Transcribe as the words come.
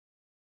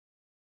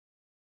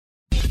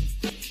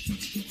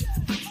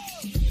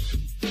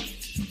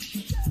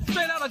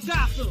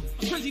Gotham,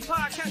 a crazy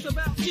podcast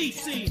about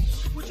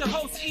DC, with your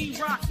hosts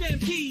E-Rock and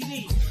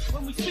PD.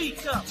 When we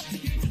speak up,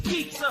 get your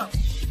geeks up,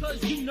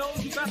 cause you know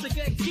you about to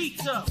get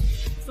geeked up.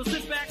 So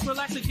sit back,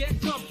 relax, and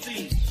get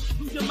comfy.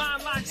 Lose your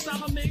mind like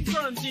Solomon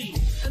Grundy,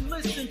 and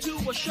listen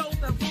to a show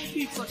that won't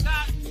be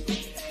forgotten.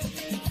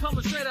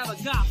 Coming straight out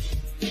of Gotham.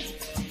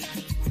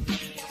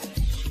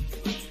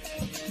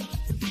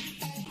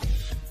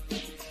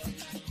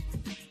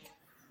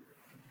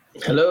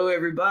 Hello,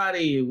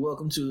 everybody.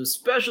 Welcome to a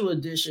special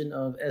edition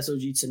of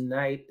SOG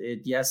Tonight.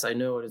 Yes, I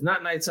know it is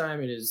not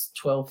nighttime. It is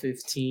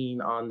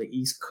 12:15 on the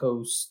East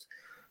Coast.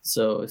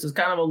 So this is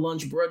kind of a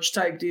lunch brunch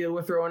type deal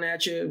we're throwing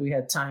at you. We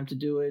had time to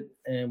do it,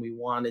 and we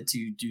wanted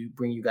to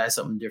bring you guys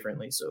something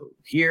differently. So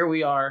here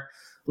we are.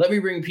 Let me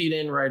bring Pete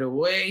in right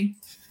away.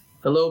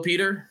 Hello,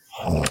 Peter.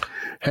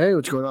 Hey,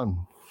 what's going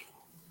on?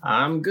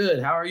 I'm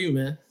good. How are you,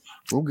 man?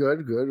 I'm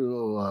good. Good.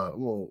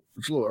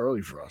 It's a little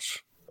early for us.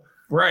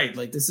 Right,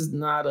 like this is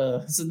not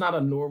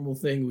a normal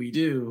thing we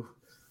do,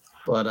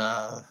 but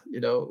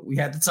we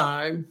had the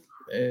time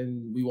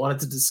and we wanted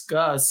to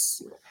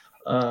discuss.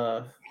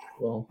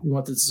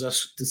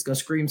 Discuss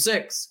Scream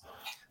 6,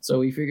 so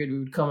we figured we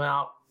would come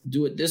out,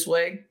 do it this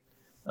way,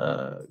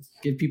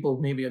 give people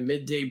maybe a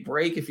midday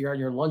break. If you're on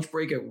your lunch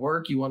break at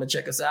work, you want to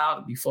check us out.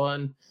 It'd be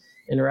fun.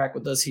 Interact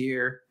with us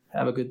here,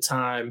 have a good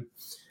time.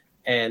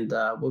 And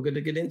we're going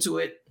to get into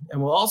it.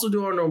 And we'll also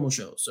do our normal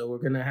show. So we're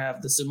going to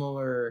have the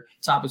similar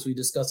topics we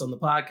discussed on the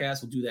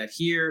podcast. We'll do that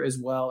here as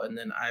well. And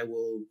then I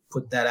will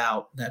put that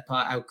out.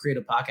 I'll create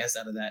a podcast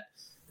out of that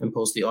and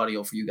post the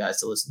audio for you guys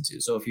to listen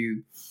to. So if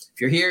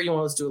you're here, you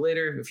want to listen to it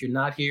later. If you're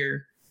not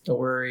here, don't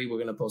worry. We're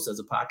going to post it as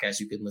a podcast.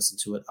 You can listen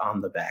to it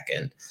on the back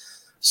end.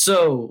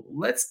 So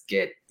let's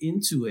get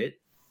into it.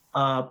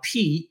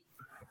 Pete,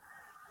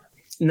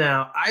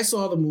 now I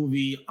saw the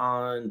movie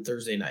on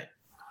Thursday night.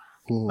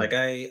 Like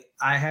I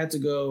had to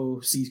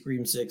go see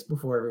Scream 6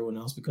 before everyone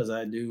else because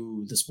I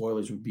knew the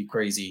spoilers would be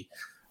crazy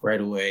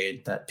right away.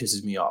 And that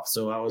pisses me off.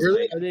 So I was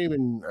really, I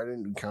didn't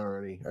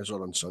encounter any. I saw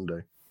it on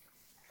Sunday.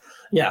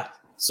 Yeah.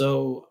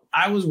 So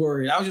I was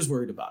worried. I was just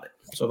worried about it.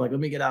 So I'm like, let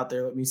me get out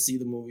there. Let me see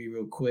the movie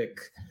real quick.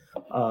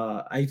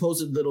 I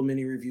posted a little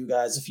mini review,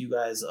 guys. If you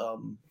guys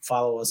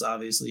follow us,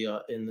 obviously,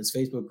 in this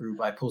Facebook group,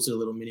 I posted a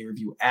little mini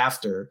review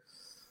after.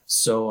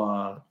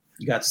 So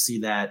you got to see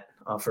that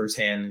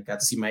firsthand. Got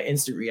to see my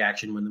instant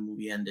reaction when the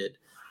movie ended.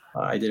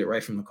 I did it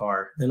right from the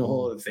car. Then a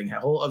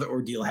whole other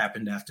ordeal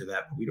happened after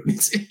that. But we don't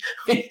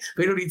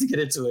need to get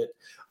into it.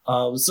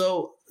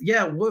 So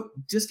yeah,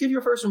 just give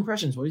your first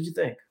impressions. What did you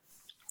think?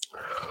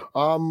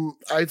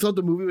 I thought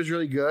the movie was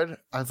really good.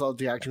 I thought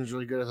the acting was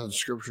really good. I thought the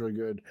script was really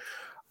good.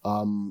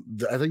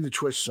 I think the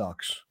twist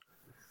sucks.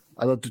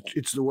 I thought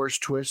it's the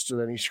worst twist of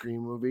any Scream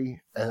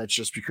movie, and it's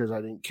just because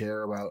I didn't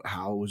care about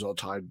how it was all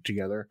tied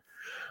together.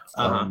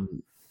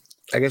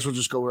 I guess we'll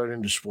just go right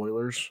into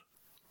spoilers.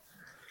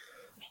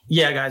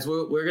 Yeah, guys,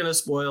 we're gonna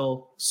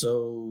spoil.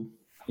 So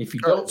if you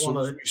don't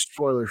want to,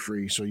 spoiler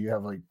free. So you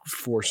have like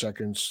 4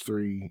 seconds.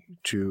 3,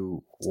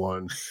 2,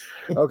 1.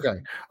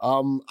 Okay.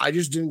 I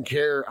just didn't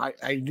care.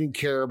 I didn't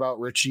care about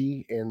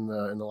Richie in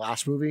the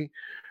last movie.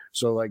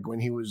 So like when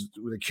he was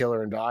the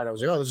killer and died, I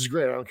was like, oh, this is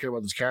great. I don't care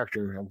about this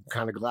character. I'm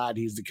kind of glad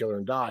he's the killer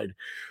and died.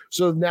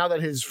 So now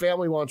that his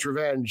family wants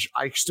revenge,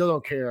 I still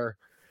don't care.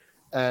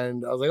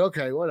 And I was like,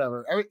 okay,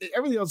 whatever.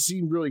 Everything else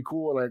seemed really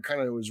cool, and I kind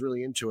of was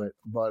really into it.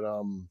 But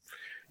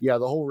yeah,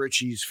 the whole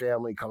Richie's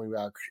family coming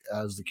back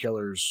as the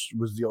killers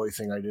was the only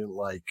thing I didn't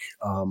like.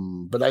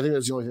 But I think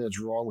that's the only thing that's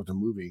wrong with the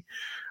movie.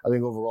 I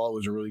think overall it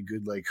was a really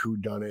good like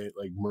whodunit,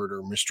 like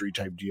murder mystery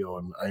type deal,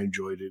 and I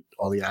enjoyed it,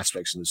 all the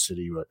aspects in the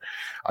city. But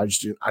I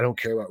don't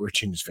care about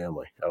Richie and his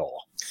family at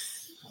all.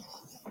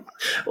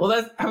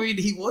 Well,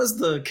 he was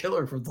the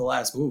killer from the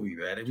last movie,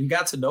 man, and we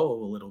got to know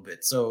him a little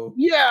bit. So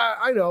yeah,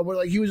 I know, but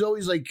like he's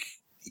always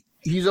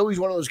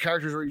one of those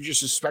characters where you just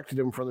suspected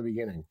him from the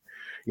beginning.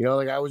 You know,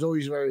 like I was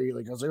always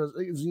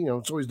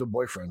it's always the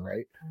boyfriend,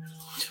 right?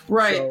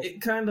 Right. So,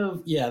 it kind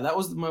of, yeah, that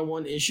was my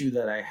one issue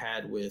that I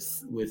had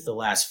with the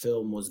last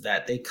film was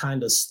that they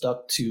kind of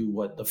stuck to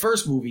what the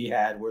first movie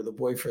had, where the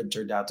boyfriend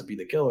turned out to be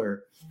the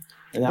killer.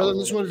 But then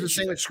this one's the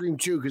same as Scream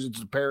 2 because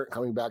it's the parent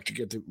coming back to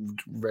get the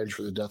revenge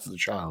for the death of the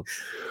child.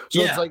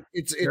 So it's like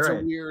it's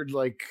a weird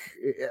like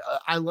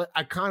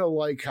I kind of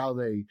like how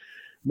they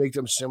make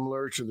them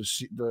similar to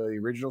the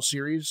original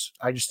series.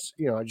 I just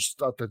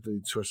thought that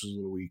the twist was a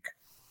little weak.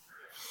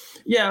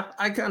 Yeah,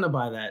 I kind of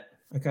buy that.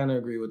 I kind of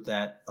agree with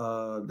that.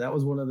 That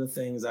was one of the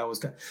things I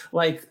was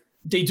like.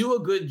 They do a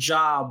good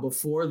job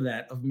before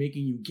that of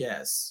making you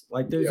guess.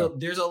 Like there's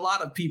a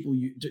lot of people.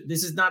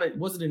 It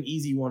wasn't an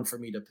easy one for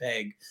me to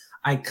peg.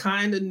 I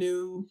kind of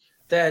knew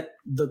that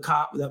the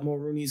cop, that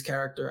Mulrooney's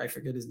character, I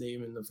forget his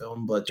name in the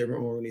film, but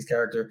Dermot Mulrooney's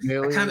character,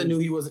 Bailey, I kind of knew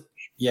he was.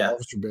 Yeah,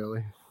 Officer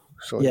Bailey.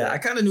 So, yeah, I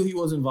kind of knew he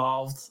was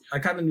involved. I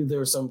kind of knew there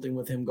was something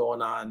with him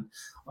going on.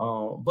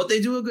 But they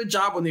do a good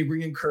job when they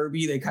bring in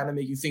Kirby. They kind of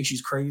make you think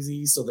she's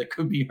crazy, so that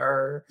could be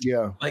her.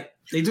 Yeah. Like,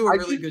 they do a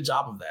really good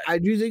job of that. I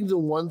do think the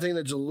one thing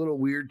that's a little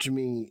weird to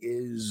me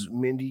is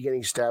Mindy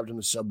getting stabbed in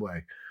the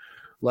subway.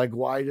 Like,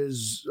 why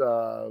does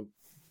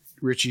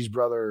Richie's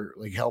brother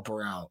like help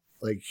her out.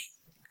 Like,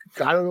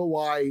 I don't know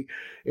why.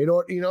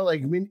 Like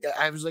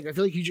I was like, I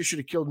feel like he just should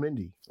have killed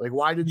Mindy. Like,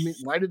 why did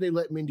they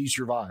let Mindy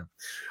survive?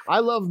 I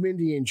love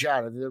Mindy and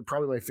Chad. I think they're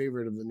probably my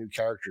favorite of the new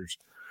characters.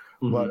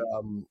 Mm-hmm. But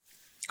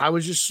I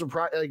was just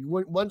surprised. Like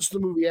once the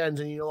movie ends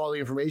and you know all the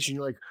information,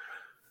 you're like,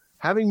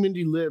 having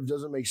Mindy live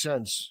doesn't make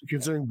sense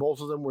considering both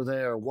of them were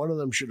there. One of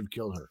them should have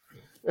killed her.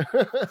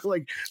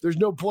 Like, there's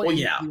no point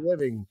in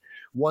living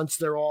once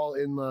they're all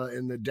in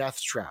the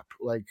death trap.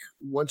 Like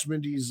once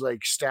Mindy's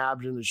like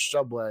stabbed in the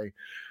subway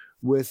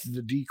with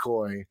the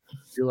decoy,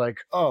 you're like,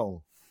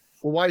 oh,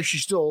 well, why is she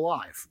still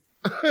alive?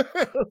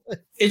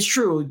 It's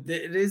true.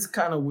 It is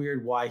kind of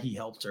weird why he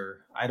helped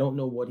her. I don't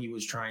know what he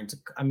was trying to.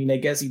 I mean, I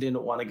guess he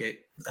didn't want to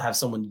have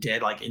someone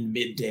dead like in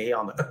midday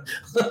on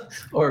the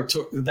or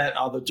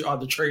on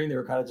the train. They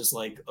were kind of just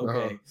like,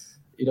 okay,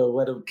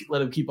 let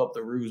him keep up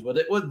the ruse.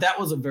 But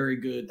that's a very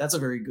good.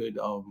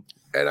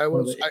 And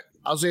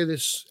I'll say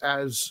this,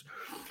 as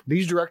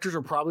these directors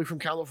are probably from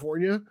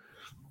California.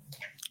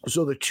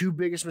 So the two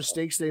biggest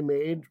mistakes they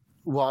made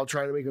while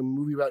trying to make a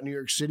movie about New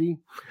York City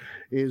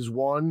is,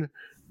 one,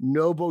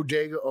 no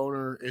bodega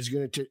owner is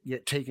going to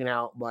get taken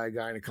out by a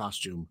guy in a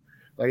costume.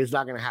 Like, it's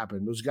not going to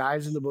happen. Those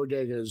guys in the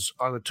bodegas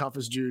are the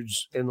toughest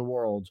dudes in the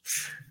world.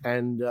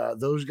 And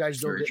those guys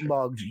don't get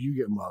mugged. You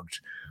get mugged.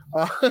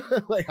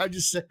 Like, I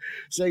just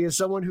saying, as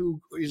someone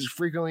who is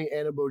frequently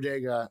in a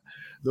bodega,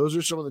 those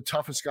are some of the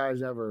toughest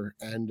guys ever.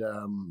 And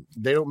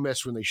they don't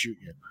miss when they shoot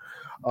you.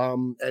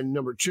 And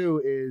number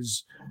two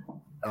is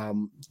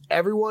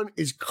everyone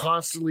is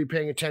constantly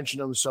paying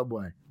attention on the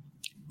subway.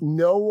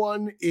 No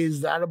one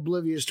is that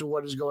oblivious to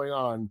what is going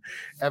on.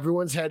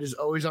 Everyone's head is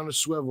always on a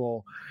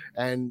swivel,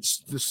 and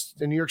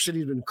New York City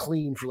has been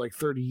clean for like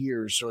 30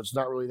 years, so it's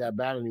not really that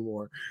bad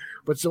anymore.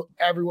 But so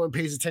everyone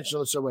pays attention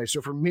on the subway.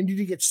 So for Mindy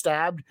to get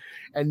stabbed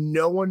and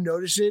no one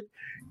notice it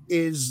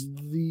is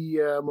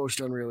the most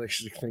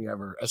unrealistic thing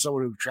ever, as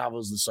someone who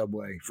travels the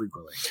subway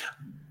frequently.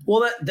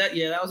 Well, that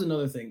was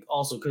another thing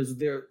also, because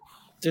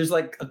there's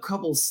like a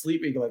couple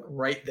sleeping like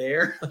right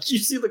there. Like, you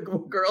see the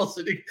girl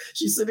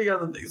she's sitting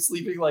on the thing,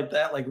 sleeping like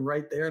that, like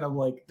right there. And I'm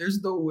like,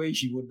 there's no way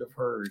she wouldn't have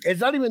heard. It's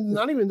not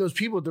even those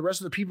people. The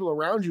rest of the people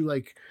around you,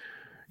 like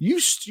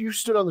you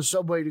stood on the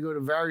subway to go to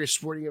various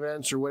sporting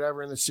events or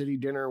whatever in the city,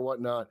 dinner or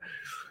whatnot.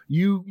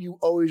 You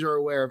always are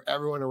aware of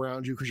everyone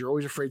around you because you're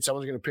always afraid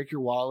someone's going to pick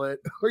your wallet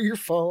or your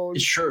phone.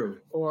 It's true.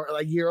 Or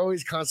like, you're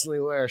always constantly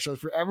aware. So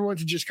for everyone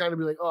to just kind of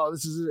be like, oh,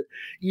 this is it.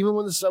 Even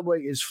when the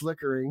subway is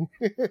flickering,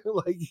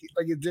 like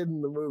it did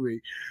in the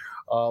movie.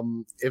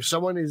 If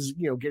someone is,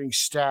 getting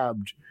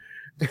stabbed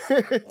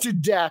to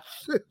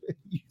death,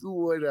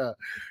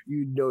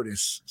 you'd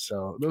notice.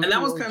 So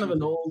that was kind of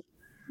an old,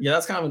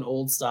 that's kind of an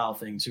old style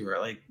thing too,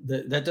 right? Like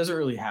that doesn't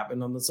really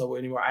happen on the subway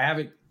anymore. I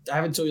haven't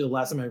told you the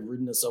last time I've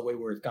ridden a subway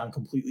where it's gone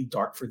completely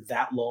dark for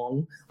that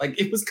long. Like,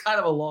 it was kind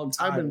of a long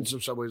time. I've been in some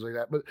subways like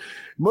that, but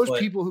most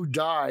people who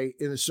die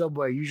in the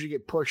subway usually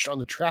get pushed on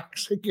the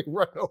tracks and get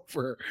run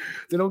over.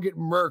 They don't get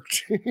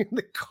murked in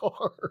the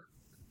car.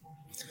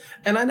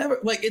 And I never,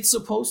 like, it's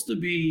supposed to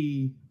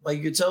be, like,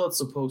 you could tell it's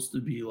supposed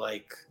to be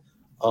like,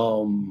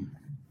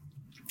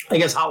 I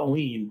guess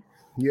Halloween.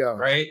 Yeah.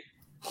 Right?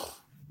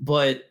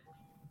 But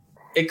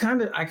I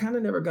kind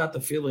of never got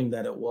the feeling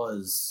that it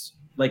was,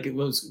 like, it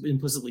was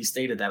implicitly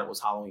stated that it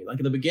was Halloween. Like,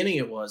 in the beginning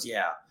it was,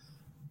 yeah.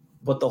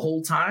 But the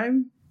whole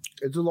time?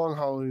 It's a long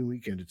Halloween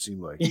weekend, it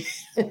seemed like.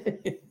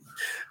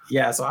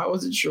 Yeah, so I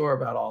wasn't sure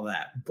about all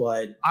that.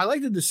 But I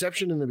like the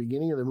deception in the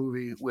beginning of the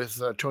movie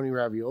with Tony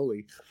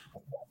Ravioli.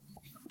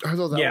 I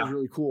thought that was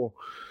really cool.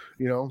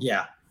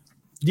 Yeah.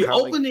 The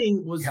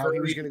opening was how he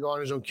was going to go on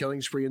his own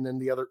killing spree, and then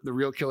the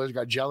real killers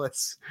got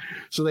jealous,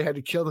 so they had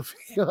to kill the.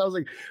 I was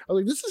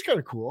like, this is kind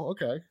of cool.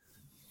 Okay.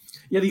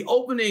 Yeah, the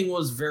opening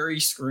was very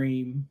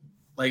Scream.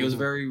 Like, it was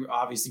very,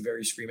 obviously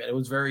very Scream. And it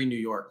was very New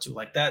York, too.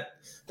 Like,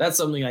 that's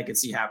something I could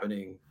see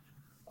happening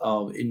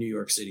in New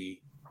York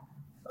City.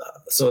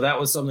 So that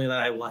was something that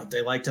I liked.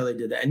 I liked how they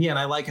did that. And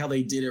I like how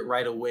they did it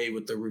right away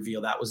with the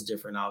reveal. That was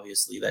different,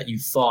 obviously, that you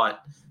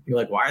thought, you're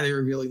like, why are they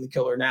revealing the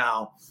killer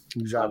now?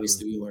 Exactly.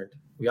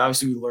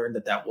 Obviously, we learned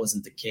that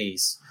wasn't the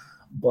case.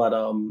 But,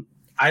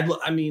 I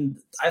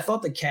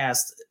thought the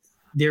cast,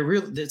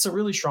 it's a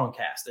really strong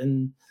cast.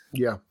 And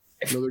yeah.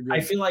 I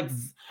feel like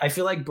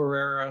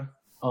Barrera,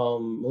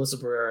 Melissa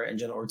Barrera and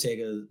Jenna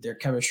Ortega, their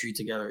chemistry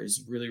together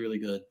is really, really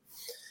good.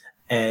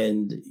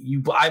 And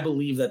I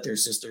believe that they're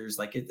sisters.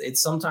 Like,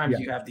 it's sometimes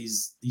you have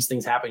these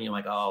things happen. You're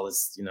like, oh,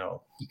 it's,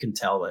 you can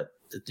tell that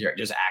they're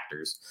just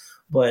actors,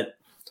 but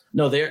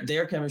no,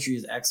 their chemistry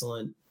is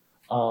excellent.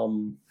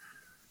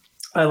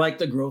 I like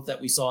the growth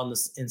that we saw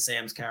in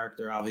Sam's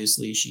character.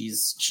 Obviously, she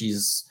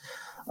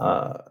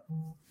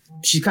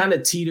kind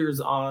of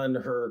teeters on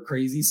her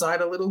crazy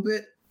side a little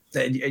bit.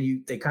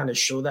 They kind of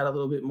show that a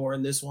little bit more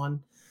in this one.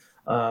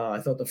 I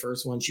thought the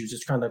first one, she was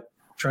just trying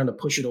to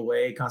push it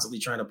away, constantly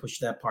trying to push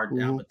that part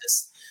down. But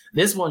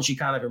this one, she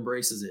kind of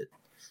embraces it,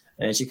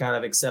 and she kind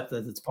of accepts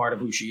that it's part of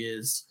who she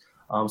is.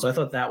 So I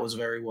thought that was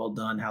very well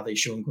done, how they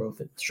showed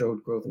growth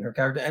in her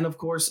character. And of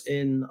course,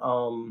 in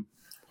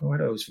why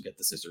do I always forget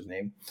the sister's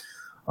name?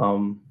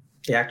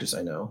 The actress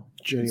I know,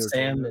 Jenny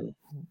Sam, and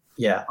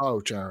yeah. Oh,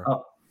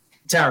 Tara.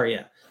 Tara,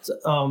 yeah.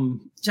 So,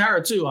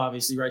 Tara too,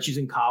 obviously, right? She's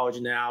in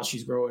college now.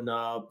 She's growing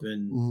up,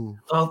 and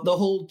the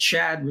whole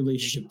Chad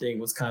relationship thing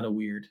was kind of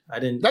weird.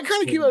 That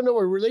kind of came out of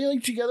nowhere. Were they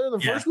like together in the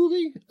first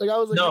movie? Like I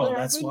was like, no,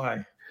 that's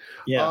why.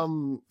 Yeah.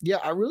 Yeah,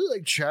 I really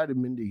like Chad and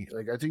Mindy.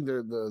 Like I think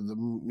the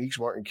Meeks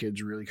Martin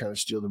kids really kind of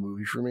steal the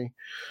movie for me,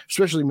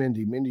 especially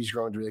Mindy. Mindy's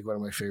grown to be like one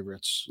of my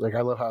favorites. Like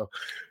I love how,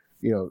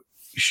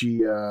 she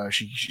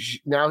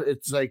now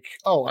it's like,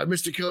 oh, I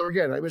missed a killer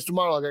again. I missed a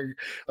monologue.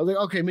 I was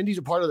like, okay, Mindy's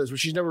a part of this, but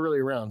she's never really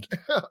around.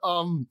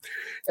 And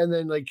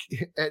then like,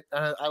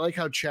 I like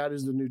how Chad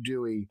is the new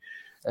Dewey,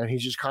 and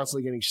he's just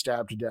constantly getting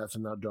stabbed to death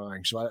and not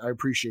dying. So I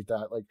appreciate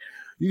that. Like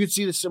you can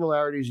see the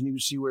similarities, and you can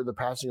see where the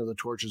passing of the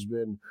torch has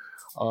been.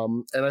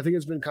 And I think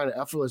it's been kind of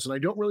effortless. And I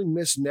don't really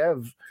miss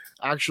Nev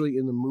actually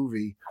in the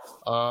movie.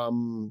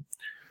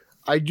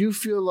 I do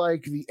feel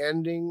like the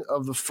ending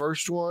of the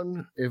first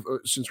one,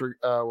 since we're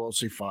let's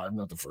say 5,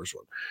 not the first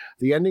one.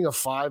 The ending of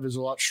 5 is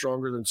a lot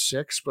stronger than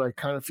 6, but I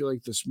kind of feel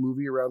like this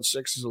movie around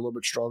 6 is a little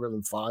bit stronger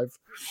than 5.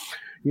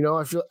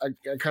 I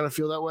kind of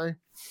feel that way.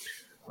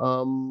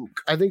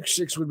 I think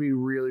 6 would be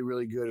really,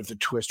 really good if the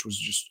twist was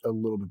just a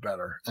little bit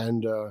better.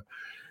 And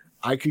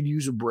I could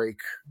use a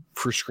break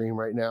for Scream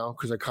right now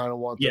because I kind of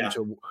want them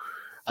to.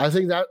 I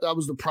think that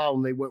was the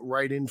problem. They went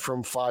right in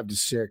from 5 to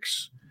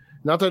 6.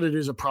 Not that it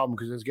is a problem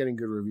because it's getting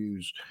good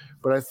reviews,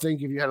 but I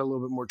think if you had a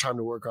little bit more time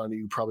to work on it,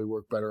 you'd probably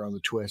work better on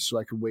the twist. So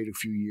I could wait a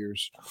few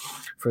years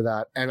for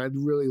that. And I'd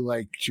really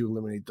like to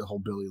eliminate the whole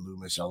Billy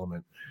Loomis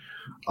element.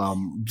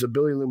 The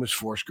Billy Loomis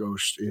Force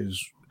Ghost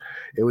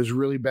it was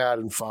really bad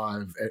in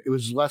 5. It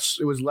was less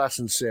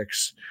in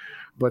 6,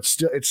 but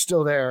it's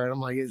still there. And I'm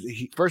like,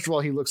 first of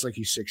all, he looks like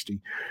he's 60,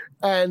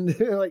 and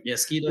like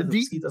Ski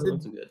doesn't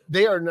look too good.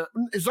 They are not.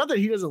 It's not that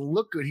he doesn't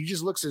look good. He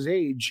just looks his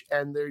age,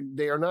 and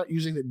they are not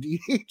using the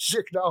DH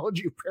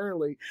technology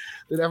apparently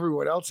that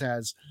everyone else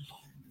has.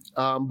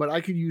 But I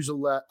could use a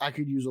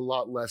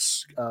lot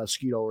less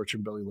Skeet Ulrich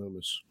and Billy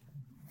Loomis.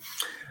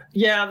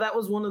 Yeah, that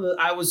was one of the.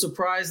 I was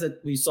surprised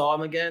that we saw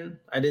him again.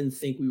 I didn't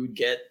think we would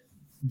get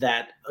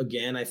that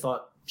again. I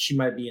thought she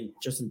might be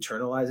just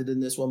internalize it in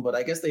this one, but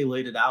I guess they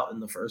laid it out in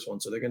the first one,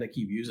 so they're going to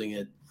keep using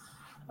it.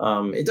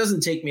 It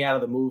doesn't take me out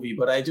of the movie,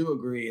 but I do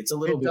agree it's a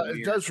little bit weird.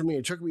 It does for me.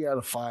 It took me out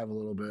of 5 a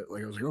little bit.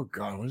 Like I was like, oh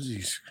god, what is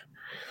these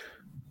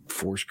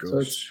Force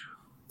Ghosts?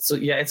 So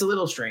yeah, it's a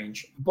little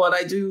strange, but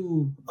I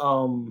do.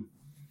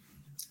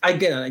 I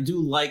get it. I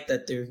do like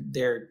that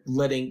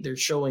they're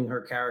showing her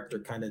character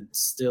kind of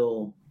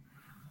still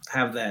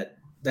have that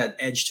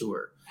edge to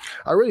her.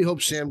 I really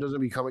hope Sam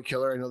doesn't become a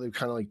killer. I know they've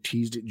kind of like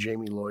teased it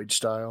Jamie Lloyd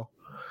style,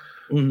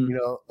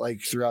 like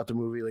throughout the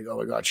movie, like, oh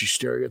my god, she's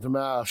staring at the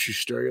mask, she's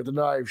staring at the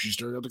knife, she's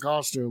staring at the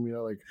costume,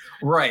 like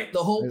right.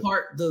 The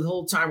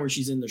whole time where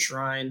she's in the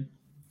shrine,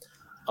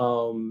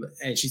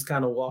 and she's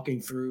kind of walking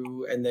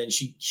through, and then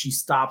she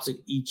stops at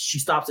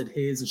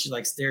his, and she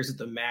like stares at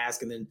the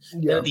mask, and then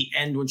at the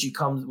end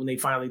when they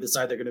finally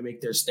decide they're gonna make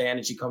their stand,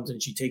 and she comes in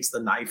and she takes the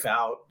knife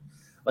out.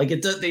 Like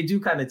they do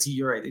kind of tease.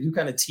 You're right. They do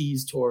kind of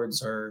tease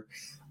towards her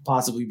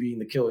possibly being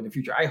the killer in the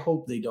future. I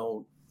hope they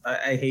don't.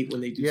 I hate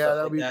when they do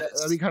stuff like that.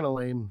 That'd be kind of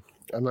lame.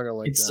 I'm not gonna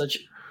like it's that.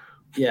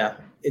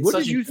 What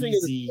did you think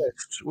of the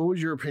twist? What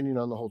was your opinion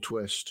on the whole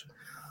twist?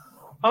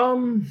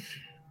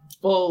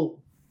 Well,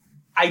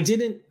 I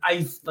didn't.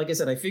 Like I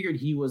said, I figured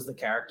he was the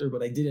character,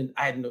 but I didn't.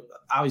 I had no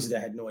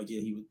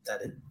idea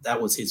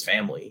that was his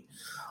family.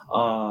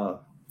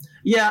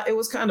 Yeah, it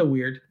was kind of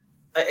weird.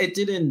 It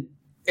didn't.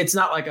 It's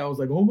not like I was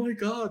like, oh my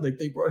god, like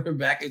they brought him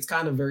back. It's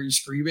kind of very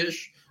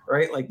Screamish,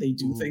 right? Like they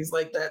do things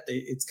like that.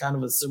 It's kind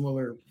of a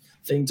similar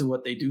thing to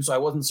what they do. So I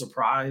wasn't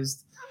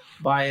surprised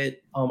by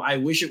it. I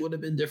wish it would have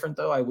been different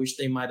though. I wish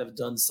they might have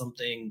done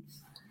something.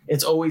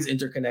 It's always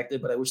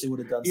interconnected, but I wish they would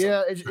have done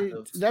something.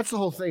 Yeah, that's the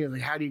whole thing. Is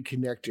like, how do you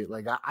connect it?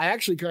 Like I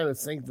actually kind of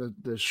think that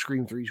the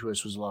Scream 3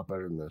 twist was a lot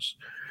better than this.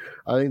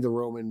 I think the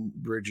Roman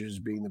Bridges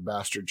being the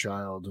bastard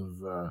child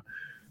of,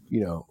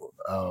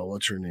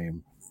 what's her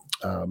name?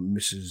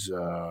 Mrs.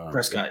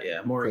 Prescott,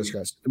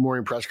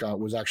 Maureen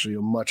Prescott was actually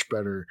a much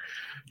better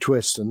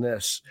twist than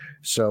this.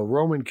 So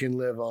Roman can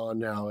live on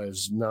now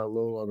as no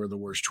longer the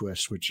worst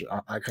twist, which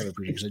I kind of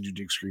appreciate because I do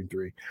dig Scream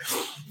 3.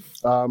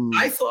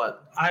 I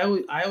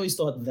always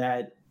thought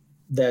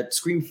that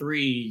Scream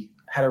 3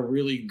 had a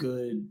really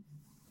good,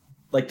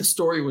 like the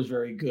story was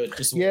very good.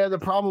 The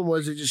problem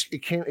was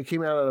it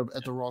came out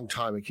at the wrong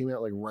time. It came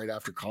out like right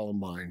after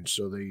Columbine,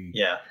 so they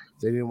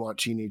didn't want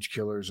teenage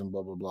killers and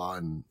blah blah blah,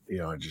 and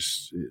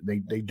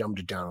they dumbed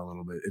it down a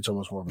little bit. It's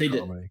almost more of a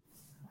comedy.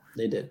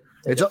 They did.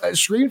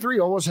 Scream 3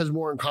 almost has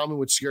more in common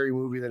with Scary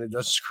Movie than it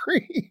does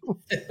Scream.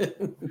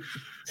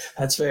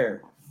 That's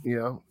fair.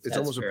 It's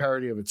almost a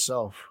parody of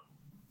itself.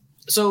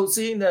 So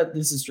seeing that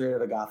this is straight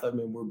out of Gotham,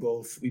 and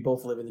we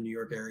both live in the New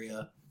York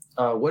area.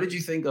 What did you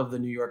think of the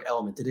New York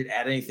element? Did it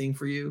add anything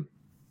for you?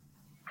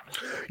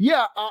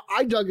 Yeah,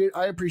 I dug it.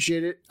 I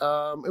appreciate it.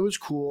 It was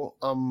cool.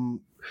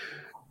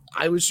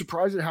 I was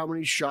surprised at how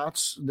many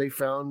shots they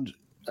found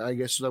I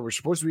guess, that were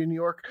supposed to be in New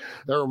York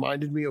that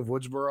reminded me of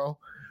Woodsboro.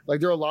 Like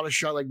there are a lot of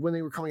shots, like when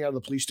they were coming out of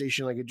the police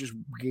station, like it just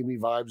gave me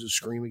vibes of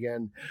Scream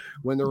again.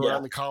 When they were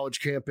on the college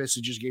campus,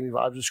 it just gave me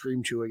vibes of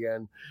Scream 2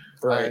 again.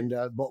 Right. And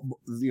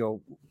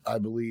I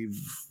believe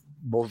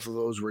both of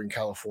those were in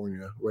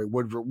California, right?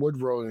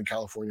 Woodrow in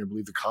California. I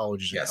believe the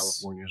college is in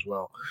California as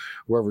well,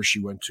 wherever she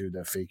went to,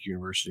 that fake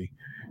university.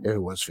 If it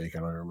was fake, I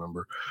don't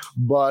remember.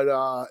 But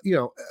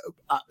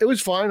it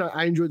was fine.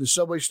 I enjoyed the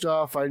subway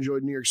stuff. I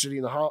enjoyed New York City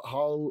in the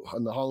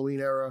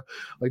Halloween era.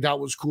 Like that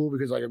was cool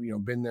because like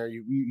I've been there.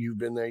 You've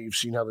been there. You've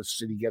seen how the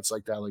city gets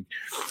like that. Like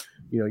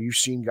you've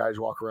seen guys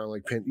walk around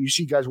like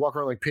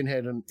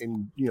Pinhead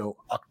in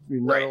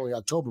not only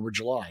October but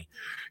July.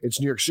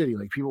 It's New York City.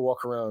 Like people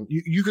walk around.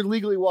 You could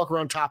legally walk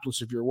around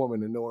topless if you're a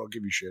woman and no one will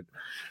give you shit.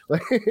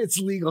 Like it's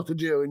legal to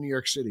do in New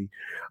York City.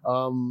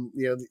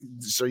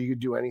 So you could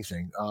do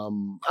anything.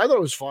 I thought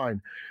it was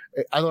fine.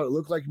 I thought it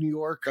looked like New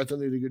York. I thought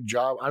they did a good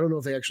job. I don't know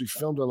if they actually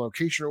filmed on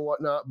location or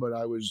whatnot, but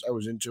I was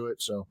into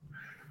it. So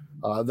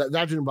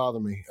that didn't bother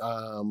me.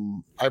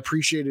 I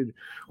appreciated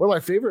one of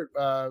my favorite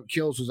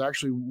kills was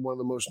actually one of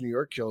the most New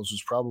York kills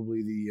was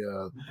probably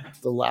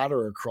the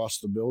ladder across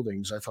the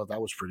buildings. I thought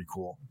that was pretty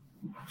cool.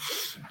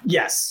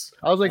 Yes.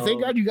 I was like,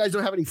 thank God you guys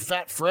don't have any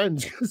fat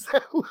friends because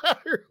that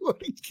ladder would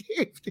have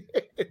caved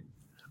in.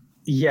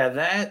 Yeah,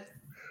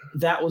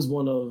 that was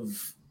one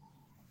of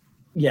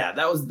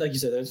that was like you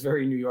said, that's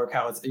very New York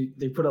how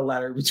they put a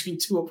ladder between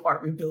two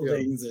apartment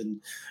buildings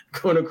and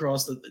going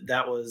across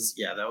that was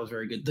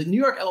very good. The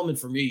New York element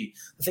for me,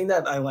 the thing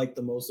that I like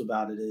the most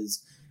about it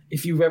is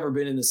if you've ever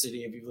been in the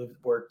city, if you've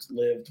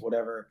lived,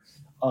 whatever,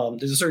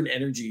 there's a certain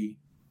energy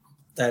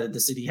that the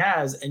city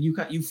has, and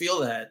you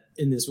feel that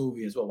in this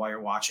movie as well while you're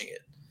watching it.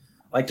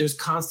 Like there's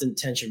constant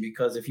tension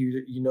because if you're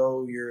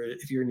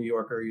a New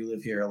Yorker, you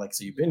live here, like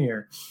so you've been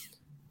here,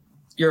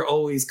 you're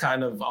always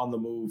kind of on the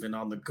move and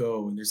on the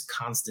go, and there's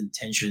constant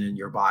tension in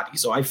your body.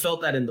 So I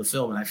felt that in the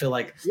film, and I feel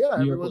like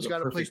everyone's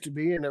got a place to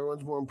be, and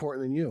everyone's more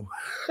important than you.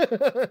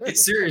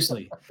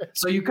 Seriously.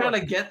 So you kind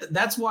of get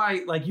that's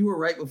why, like you were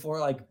right before,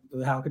 like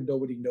how could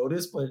nobody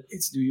notice? But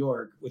it's New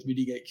York with me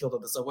to get killed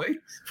on the subway.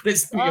 But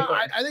it's New York.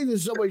 I think the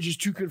subway is just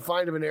too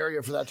confined of an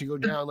area for that to go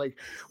down. Like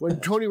when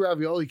Tony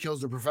Ravioli kills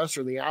the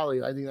professor in the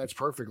alley, I think that's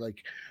perfect.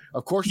 Like,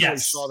 of course, nobody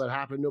saw that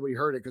happen. Nobody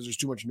heard it because there's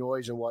too much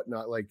noise and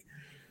whatnot. Like.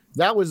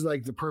 That was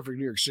like the perfect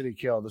New York City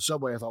kill. The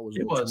subway I thought was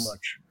a little too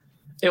much.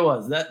 It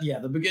was that,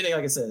 the beginning,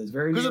 like I said, is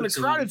very because in a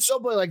crowded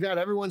subway like that,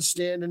 everyone's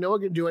standing, no one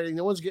can do anything,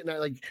 no one's getting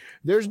out. Like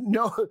there's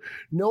no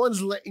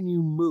one's letting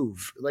you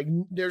move. Like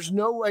there's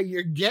no way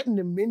you're getting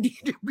to Mindy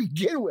to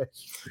begin with.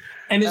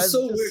 And it's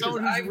so weird.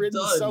 Someone who's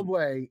ridden the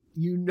subway,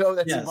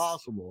 that's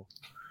impossible.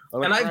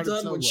 And I've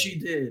done what she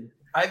did.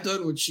 I've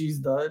done what she's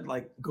done,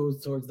 like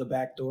goes towards the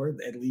back door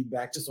and lean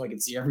back just so I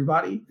can see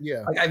everybody.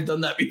 Yeah. Like I've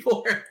done that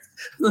before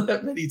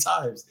many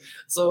times.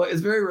 So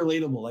it's very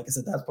relatable. Like I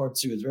said, that's part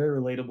 2. It's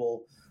very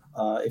relatable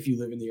if you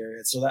live in the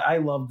area. So I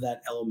love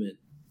that element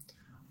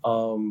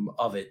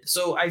of it.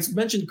 So I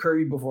mentioned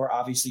Kirby before.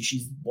 Obviously,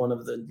 she's one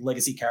of the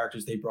legacy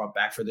characters they brought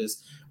back for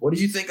this. What did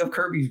you think of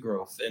Kirby's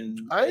growth?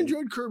 I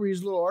enjoyed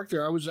Kirby's little arc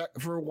there.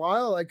 For a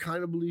while, I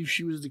kind of believed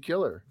she was the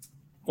killer.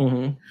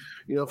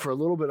 Mm-hmm. For a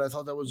little bit, I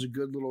thought that was a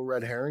good little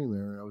red herring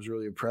there. I was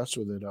really impressed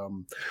with it.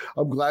 I'm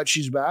glad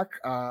she's back.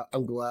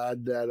 I'm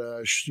glad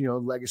that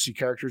legacy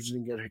characters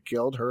didn't get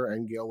killed. Her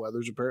and Gale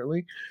Weathers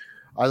apparently.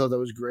 I thought that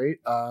was great.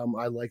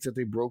 I like that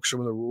they broke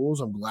some of the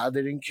rules. I'm glad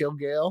they didn't kill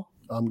Gale.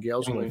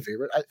 Gale's one of my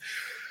favorite.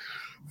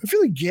 I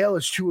feel like Gale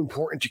is too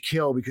important to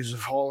kill because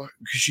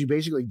she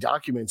basically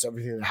documents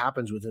everything that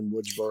happens within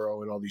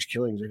Woodsboro and all these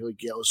killings. I feel like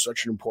Gale is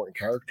such an important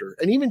character.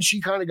 And even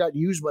she kind of got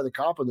used by the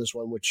cop in this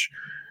one, which,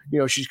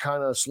 she's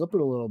kind of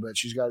slipping a little bit.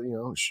 She's got,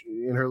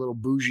 in her little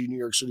bougie New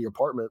York City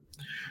apartment,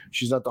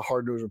 she's not the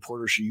hard-nosed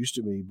reporter she used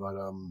to be. But,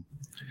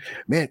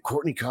 man,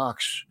 Courtney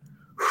Cox,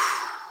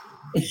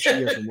 she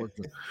has some work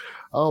to.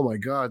 Oh, my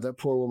God, that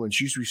poor woman.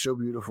 She used to be so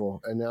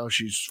beautiful, and now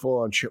she's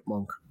full-on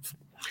chipmunk.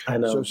 I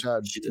know. So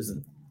sad. She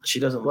doesn't.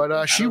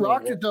 But she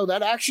rocked it though.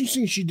 That action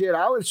scene she did,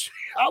 I was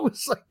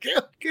like,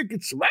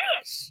 kicking some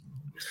ass.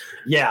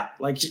 Yeah,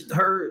 like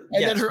her.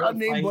 And then her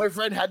unnamed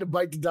boyfriend had to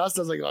bite the dust.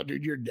 I was like, oh,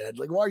 dude, you're dead.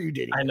 Like, why are you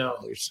dating? I know.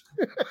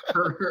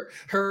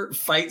 her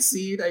fight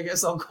scene. I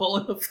guess I'll call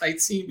it a fight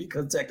scene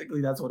because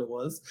technically that's what it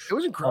was. It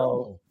was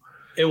incredible.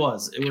 It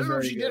was. I don't know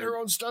if she did her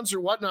own stunts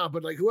or whatnot,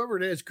 but like whoever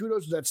it is,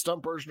 kudos to that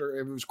stunt person, or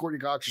if it was Courtney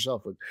Cox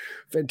herself. But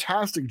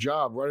fantastic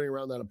job running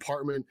around that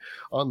apartment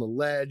on the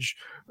ledge,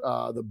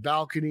 the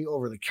balcony,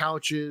 over the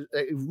couches.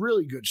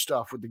 Really good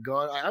stuff with the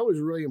gun. I was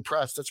really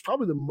impressed. That's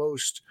probably the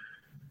most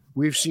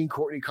we've seen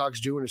Courtney Cox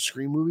do in a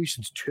Scream movie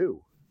since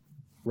 2,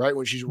 right?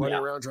 When she's running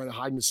around trying to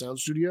hide in the sound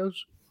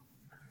studios.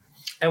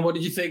 And what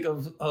did you think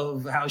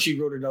of how she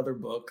wrote another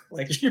book?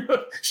 Like,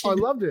 I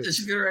loved it.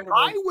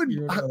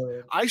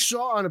 I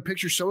saw on a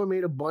picture someone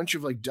made a bunch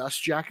of like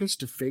dust jackets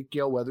to fake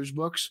Gale Weathers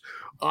books.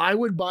 I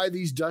would buy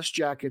these dust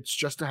jackets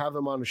just to have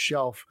them on a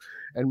shelf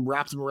and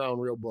wrap them around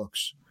real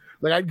books.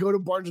 Like I'd go to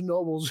Barnes and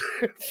Nobles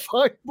and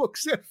find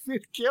books that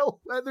fit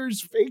Gale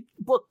Weathers' fake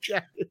book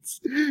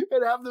jackets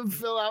and have them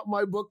fill out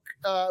my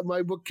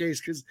bookcase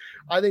because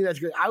I think that's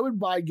good. I would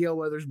buy Gale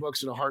Weathers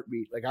books in a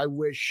heartbeat. Like I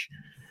wish.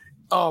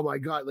 Oh my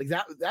God! Like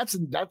that's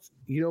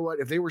you know what?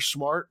 If they were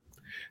smart,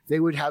 they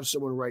would have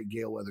someone write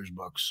Gale Weathers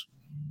books.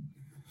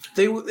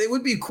 They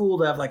would be cool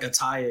to have like a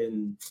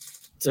tie-in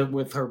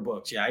with her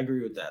books. Yeah, I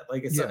agree with that.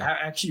 Like it's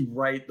actually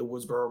write the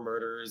Woodsboro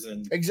murders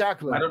and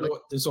exactly. I don't know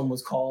what this one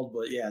was called,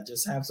 but yeah,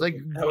 just have some, like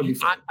that would be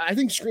fun. I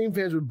think Scream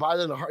fans would buy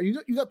that.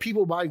 You got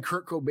people buying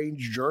Kurt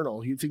Cobain's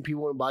journal. You think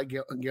people would buy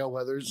Gale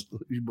Weathers'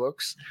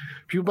 books?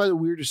 People buy the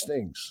weirdest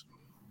things.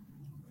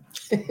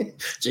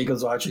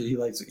 Jacob's watching. He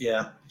likes.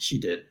 Yeah, she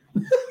did.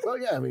 Well,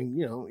 yeah. I mean,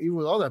 you know, even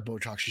with all that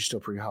Botox, she's still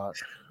pretty hot.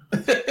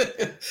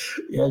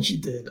 Yeah, she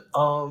did.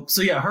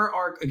 So yeah, her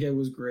arc again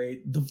was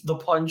great. The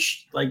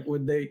punch, like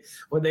when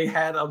they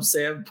had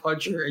Sam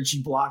punch her and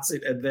she blocks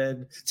it, and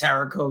then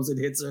Tara comes and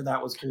hits her.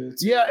 That was cool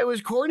too. Yeah, it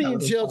was corny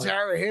until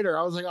Tara hit her.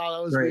 I was like, oh,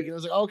 that was weak. And I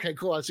was like, okay,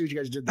 cool. I see what you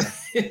guys did there.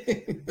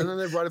 And then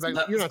they brought it back.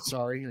 Like, you're not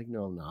sorry. Like,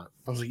 no, I'm not.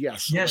 I was like,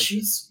 yes. Yeah,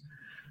 she's.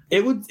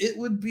 It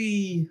would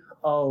be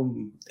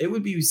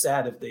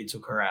sad if they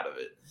took her out of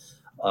it.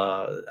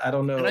 I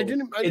don't know. And I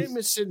didn't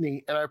miss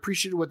Sydney, and I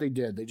appreciated what they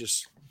did. They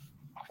just.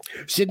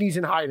 Sydney's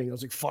in hiding. I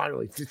was like,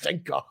 finally,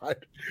 thank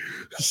God.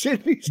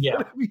 Sydney's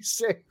gonna be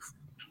safe.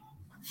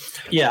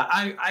 Yeah,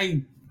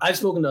 I've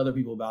spoken to other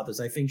people about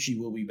this. I think she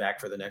will be back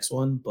for the next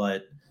one,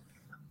 but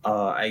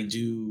I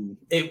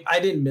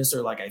didn't miss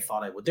her like I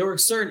thought I would. There were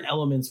certain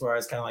elements where I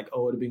was kind of like,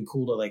 oh, it'd have been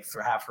cool to like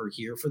have her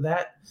here for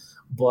that,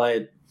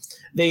 but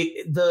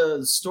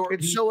the story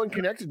it's so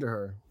unconnected to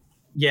her.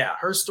 Yeah,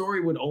 her story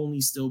would only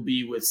still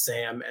be with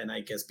Sam, and I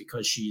guess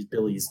because she's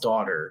Billy's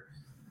daughter.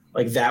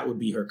 Like that would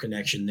be her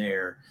connection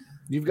there.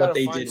 You've got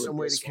to find some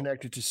way to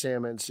connect it to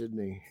Sam and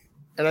Sydney,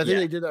 and I think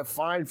they did that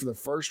fine for the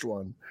first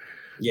one.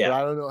 Yeah, but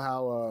I don't know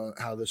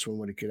how this one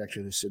would have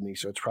connected to Sydney,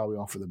 so it's probably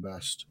all for the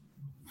best.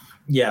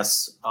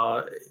 Yes,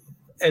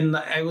 and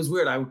it was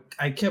weird.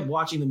 I kept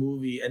watching the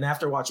movie, and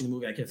after watching the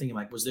movie, I kept thinking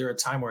like, was there a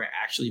time where I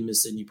actually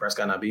missed Sidney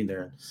Prescott not being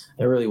there?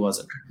 There really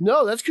wasn't.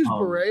 No, that's because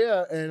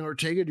Barea and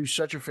Ortega do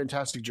such a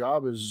fantastic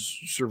job as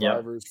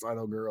survivors,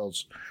 final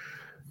girls.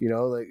 You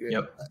know, like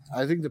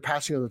I think the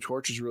passing of the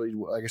torch is really,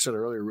 like I said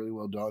earlier, really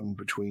well done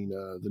between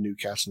the new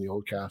cast and the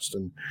old cast.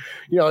 And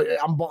you know,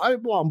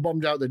 I'm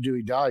bummed out that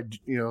Dewey died.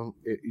 You know,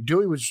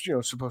 Dewey was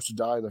supposed to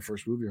die in the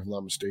first movie, if I'm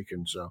not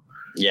mistaken. So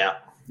yeah,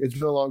 it's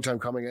been a long time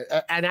coming.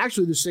 And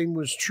actually, the same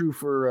was true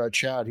for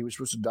Chad. He was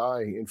supposed to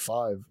die in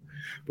 5,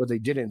 but they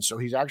didn't. So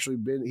he's actually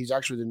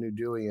the new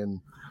Dewey.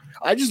 And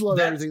I just love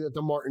everything that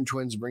the Martin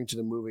twins bring to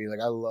the movie. Like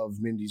I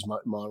love Mindy's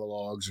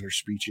monologues and her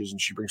speeches,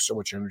 and she brings so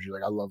much energy.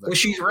 Like I love that. Well,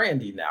 she's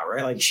Randy now,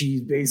 right? Like she's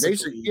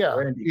basically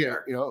Randy. Yeah.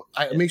 You know,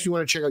 it makes me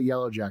want to check out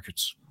Yellow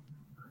Jackets.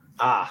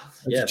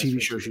 That's a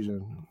TV show she's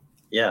in.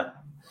 Yeah.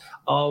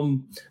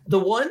 The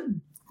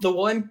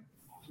one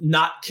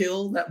not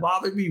kill that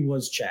bothered me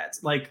was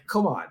Chad's. Like,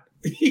 come on,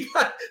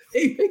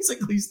 they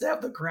basically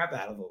stabbed the crap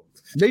out of him.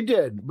 They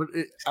did, but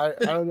I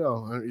don't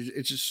know.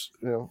 It's just,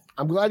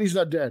 I'm glad he's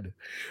not dead.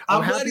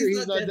 I'm glad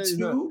he's not dead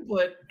too,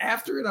 but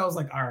after it, I was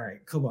like, all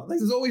right, come on. Like,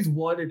 there's always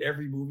one in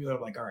every movie that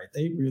I'm like, all right,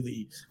 they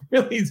really,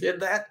 really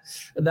did that.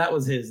 And that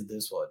was his in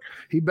this one.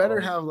 He better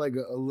have like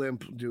a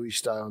limp Dewey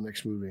style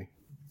next movie.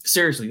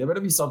 Seriously, there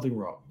better be something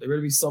wrong. There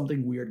better be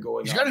something weird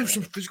going on. He's got to have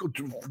some physical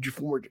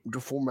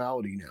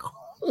deformality now.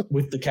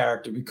 With the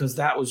character, because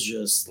that was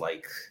just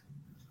like,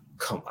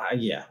 come on,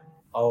 yeah.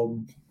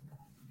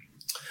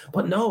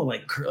 But no,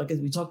 like as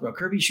we talked about,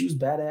 Kirby, she was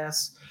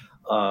badass.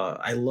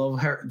 I love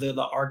her. The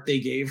arc they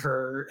gave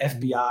her,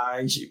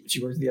 FBI.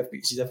 She works at the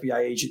FBI. She's FBI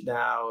agent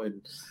now,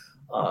 and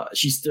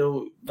she's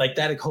still like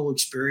that whole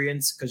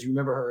experience. Because you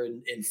remember her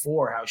in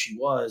 4,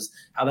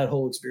 how that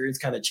whole experience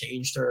kind of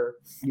changed her.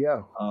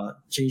 Yeah,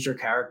 changed her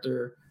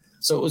character.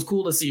 So it was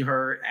cool to see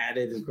her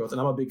added as growth.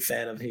 And I'm a big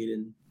fan of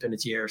Hayden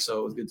Panettiere, so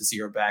it was good to see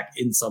her back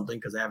in something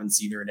because I haven't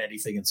seen her in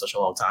anything in such a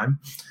long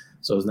time.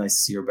 So it was nice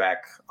to see her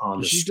back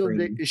on the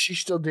screen. Is she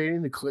still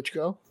dating the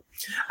Klitschko?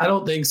 I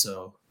don't think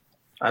so.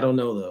 I don't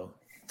know, though.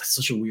 That's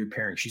such a weird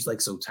pairing. She's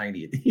like so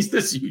tiny. He's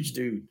this huge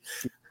dude.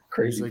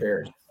 Crazy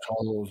pairing.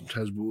 Tall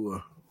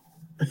Hezbollah.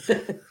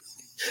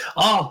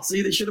 Oh,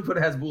 see, they should have put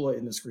Hezbollah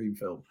in the Scream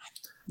film.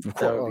 Of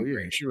course. Oh,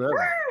 yeah. Sure.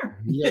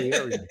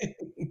 Yeah.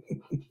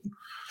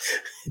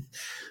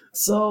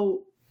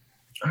 So,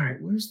 all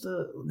right, where's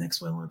the next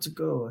one I want to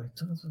go?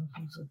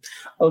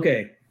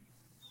 Okay.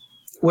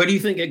 Where do you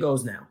think it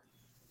goes now?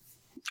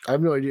 I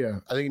have no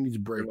idea. I think it needs a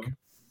break.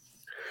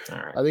 All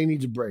right. I think it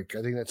needs a break.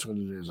 I think that's what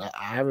it is. I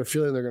have a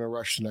feeling they're going to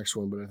rush the next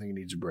one, but I think it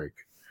needs a break.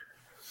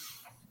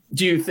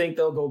 Do you think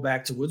they'll go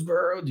back to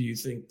Woodsboro? Do you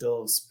think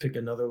they'll pick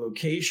another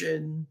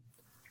location?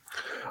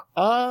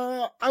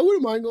 I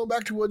wouldn't mind going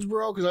back to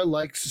Woodsboro because I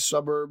like the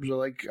suburbs.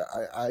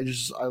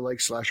 I like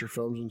slasher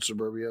films in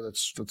suburbia.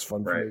 That's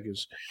fun for me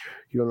because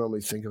you don't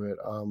normally think of it.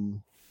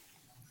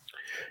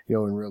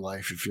 In real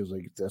life, it feels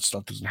like that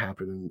stuff doesn't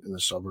happen in the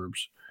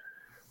suburbs.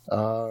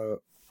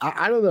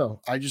 I don't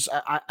know.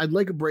 I'd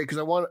like a break because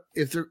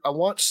I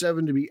want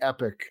 7 to be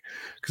epic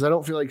because I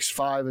don't feel like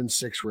 5 and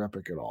 6 were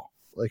epic at all.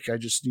 Like I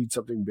just need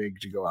something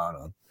big to go out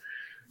on.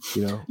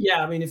 You know?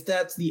 Yeah, I mean, if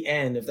that's the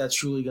end, if that's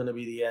truly going to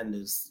be the end,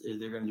 is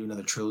they're going to do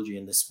another trilogy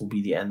and this will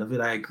be the end of it.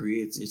 I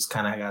agree. It's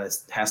kind of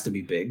has to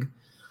be big.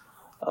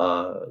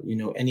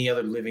 Any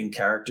other living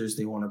characters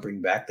they want to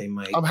bring back, they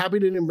might. I'm happy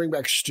they didn't bring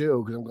back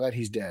Stu because I'm glad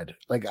he's dead.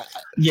 Like,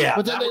 yeah,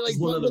 but then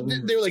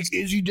they were like,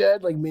 "Is he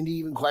dead?" Like Mindy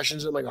even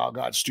questions him, like, "Oh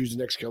God, Stu's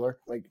the next killer."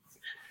 Like,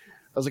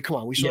 I was like, "Come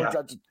on, we sort of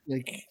got to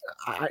like,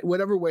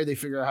 whatever way they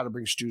figure out how to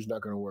bring Stu's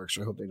not going to work."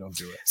 So I hope they don't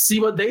do it. See,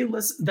 what they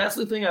listen. That's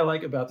the thing I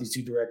like about these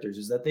two directors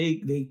is that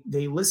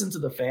they listen to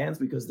the fans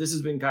because this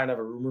has been kind of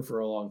a rumor for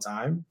a long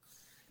time,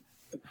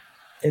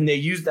 and they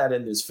used that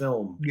in this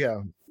film.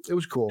 Yeah. It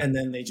was cool. And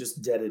then they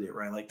just deaded it,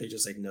 right? Like they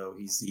just like, no,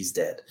 he's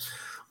dead.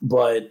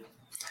 But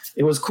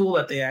it was cool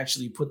that they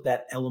actually put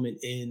that element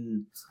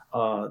in.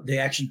 They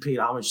actually paid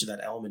homage to that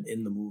element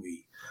in the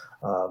movie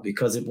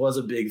because it was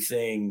a big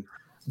thing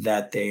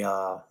that they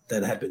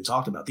that had been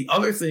talked about. The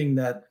other thing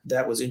that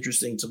was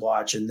interesting to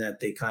watch and that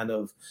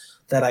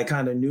I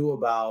kind of knew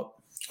about,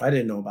 I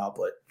didn't know about,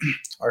 but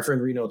our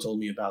friend Reno told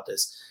me about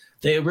this.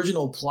 The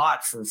original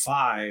plot for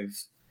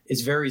 5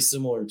 is very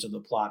similar to the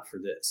plot for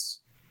this.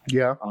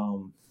 Yeah.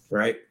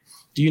 Right?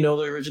 Do you know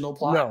the original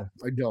plot? No,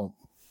 I don't.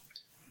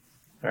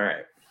 All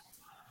right.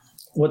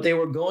 What they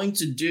were going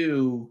to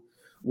do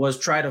was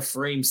try to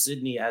frame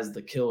Sydney as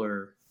the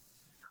killer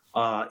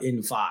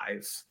in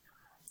 5.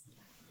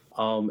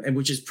 And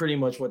which is pretty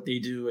much what they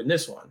do in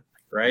this one,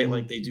 right? Mm-hmm.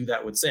 Like they do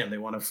that with Sam. They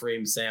want to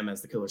frame Sam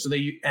as the killer. So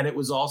and it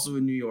was also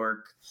in New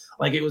York.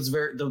 Like it was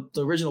the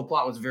original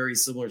plot was very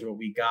similar to what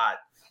we got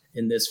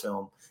in this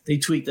film. They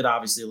tweaked it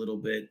obviously a little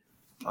bit.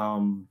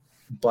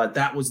 But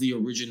that was the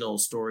original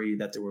story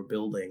that they were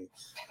building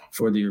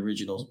for the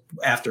original.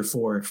 After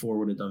 4, if 4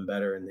 would have done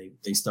better and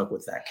they stuck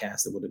with that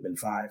cast, it would have been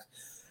 5.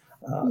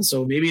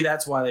 So maybe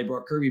that's why they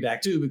brought Kirby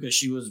back too, because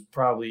she was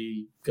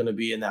probably going to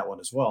be in that one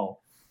as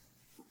well.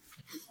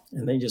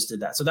 And they just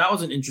did that. So that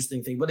was an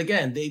interesting thing. But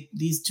again,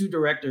 these two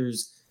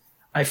directors,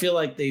 I feel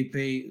like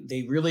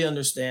they really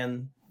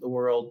understand the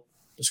world,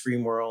 the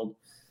Scream world.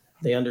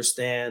 They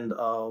understand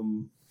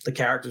the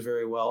characters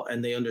very well,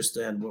 and they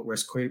understand what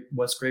Wes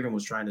Craven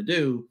was trying to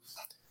do.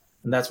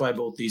 And that's why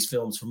both these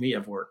films for me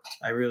have worked.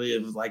 I really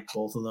have liked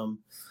both of them.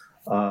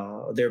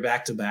 They're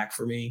back to back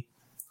for me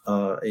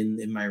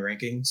in my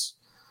rankings.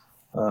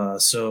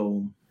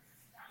 So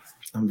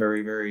I'm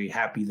very, very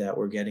happy that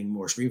we're getting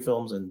more Scream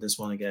films. And this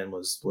one again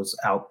was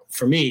out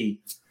for me,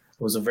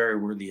 was a very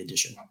worthy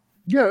addition.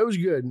 Yeah, it was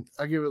good.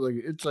 I give it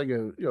it's like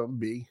a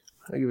B.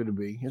 I give it a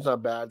B. It's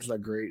not bad. It's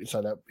not great. It's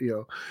not up,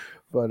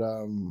 but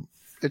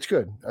it's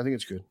good. I think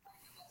it's good.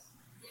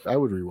 I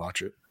would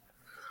rewatch it.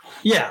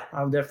 Yeah,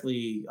 I'll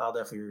definitely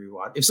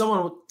rewatch. If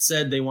someone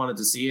said they wanted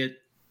to see it,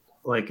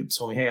 like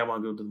told me, hey, I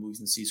want to go to the movies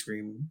and see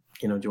Scream,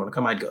 do you want to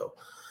come? I'd go.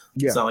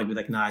 Yeah. It's not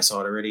like, nah, I saw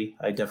it already.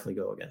 I'd definitely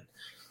go again.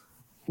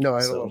 No,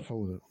 I had a lot of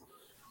fun with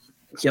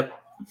it. Yep.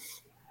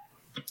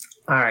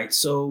 All right.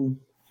 So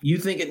you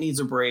think it needs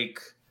a break?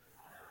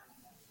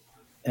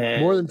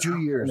 And more than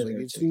 2 years. Like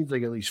it needs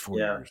like at least 4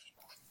 years.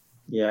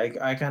 Yeah,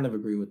 I kind of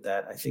agree with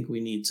that. I think we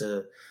need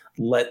to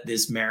let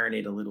this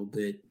marinate a little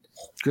bit.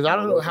 Because I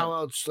don't know how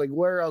else, like,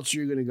 where else are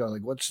you going to go?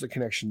 Like, what's the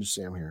connection to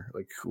Sam here?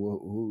 Like,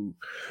 who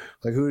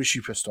is she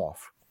pissed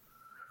off?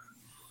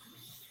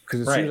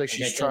 Because it seems like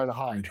she's trying to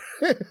hide.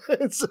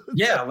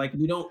 Yeah, like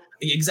we don't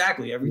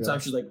exactly every time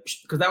she's like,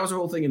 because that was her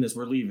whole thing in this.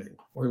 We're leaving.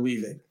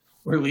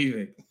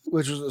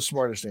 Which was the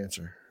smartest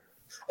answer.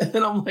 And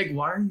then I'm like,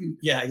 why are you?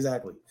 Yeah,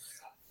 exactly.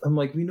 I'm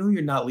like, we know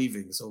you're not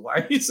leaving, so why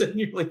are you saying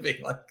you're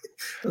leaving? Like,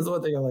 that's the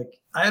one thing. I'm like,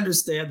 I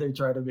understand they're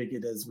trying to make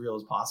it as real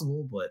as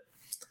possible, but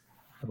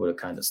it would have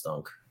kind of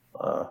stunk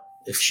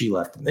if she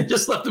left and they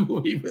just left the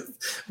movie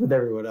with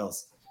everyone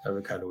else. That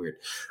would be kind of weird.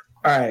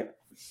 All right,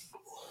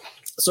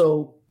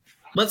 so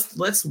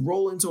let's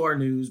roll into our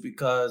news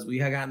because we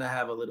kind of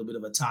have a little bit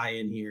of a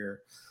tie-in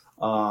here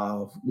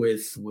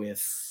with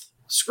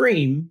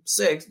Scream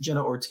 6.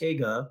 Jenna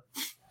Ortega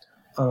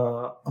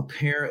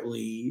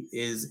apparently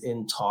is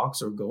in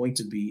talks or going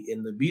to be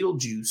in the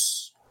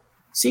Beetlejuice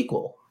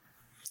sequel.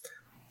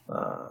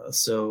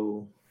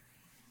 So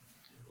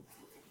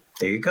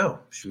there you go.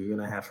 We're going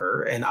to have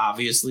her. And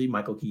obviously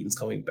Michael Keaton's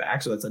coming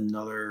back. So that's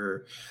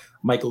another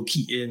Michael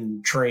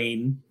Keaton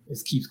train. It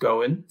keeps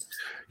going.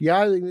 Yeah,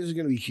 I think this is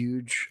going to be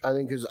huge. I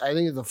think if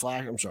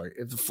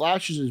the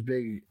Flash is as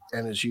big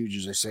and as huge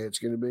as they say it's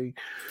going to be,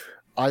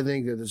 I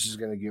think that this is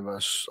going to give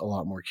us a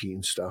lot more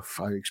Keaton stuff.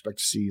 I expect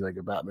to see like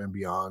a Batman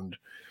Beyond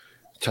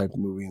type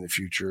movie in the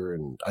future.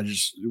 And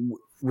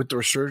with the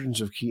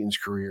resurgence of Keaton's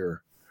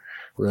career,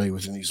 really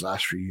within these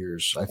last few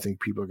years, I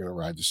think people are going to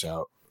ride this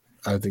out.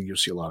 I think you'll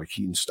see a lot of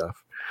Keaton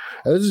stuff.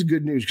 And this is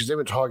good news because they've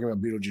been talking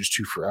about Beetlejuice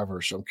 2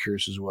 forever. So I'm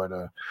curious as what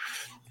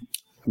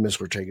Miss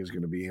Ortega is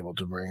going to be able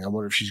to bring. I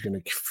wonder if she's going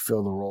to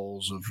fill the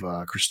roles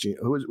of Christina.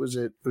 Who was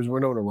it? It was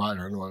Winona Ryder.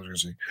 I don't know what I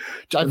was going to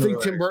say. I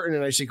think Tim Burton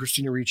and I say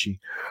Christina Ricci.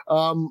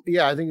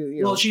 Yeah, I think.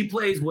 Well, she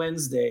plays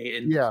Wednesday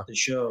in the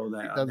show.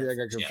 That I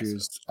got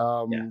confused.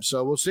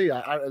 So we'll see.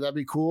 That'd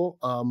be cool.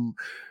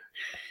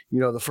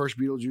 The first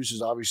Beetlejuice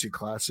is obviously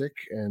classic,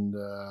 and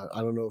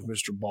I don't know if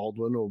Mr.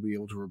 Baldwin will be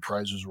able to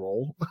reprise his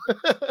role.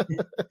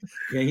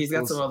 Yeah, he's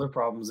got some other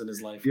problems in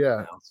his life.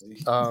 Yeah,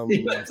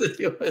 right now,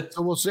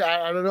 so we'll see.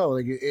 I don't know.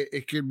 Like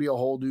it could be a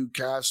whole new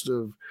cast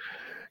of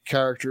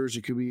characters.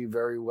 It could be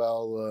very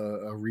well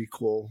a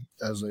requel,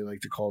 as they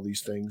like to call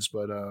these things.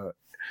 But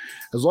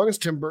as long as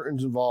Tim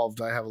Burton's involved,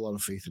 I have a lot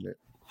of faith in it.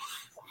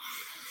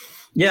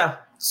 Yeah,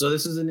 so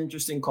this is an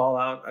interesting call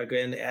out.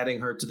 Again, adding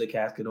her to the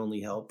cast could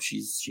only help.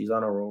 She's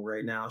on a roll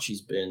right now.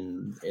 She's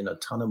been in a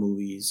ton of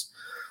movies.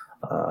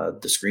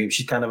 The Scream,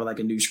 she's kind of like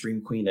a new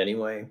Scream queen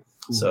anyway.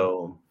 Mm-hmm.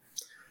 So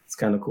it's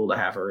kind of cool to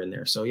have her in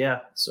there. So yeah,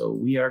 so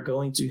we are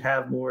going to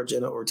have more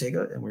Jenna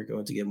Ortega, and we're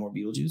going to get more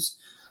Beetlejuice.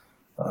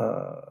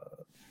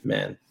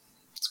 Man,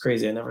 it's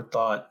crazy. I never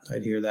thought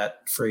I'd hear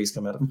that phrase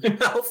come out of my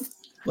mouth.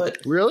 But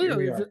really,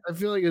 I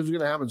feel like it's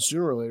going to happen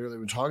sooner or later. They've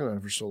been talking about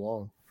it for so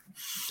long.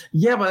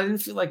 Yeah, but I didn't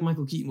feel like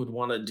Michael Keaton would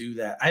want to do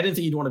that. I didn't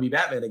think he'd want to be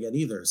Batman again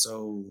either.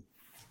 So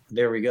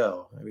there we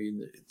go. I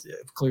mean,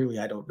 clearly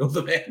I don't know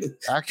the man.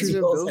 Actors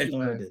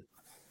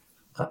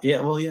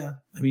yeah, well, yeah.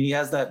 I mean, he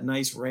has that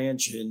nice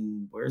ranch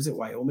in, where is it,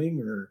 Wyoming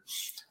or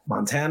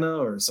Montana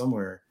or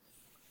somewhere.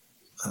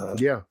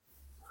 Yeah,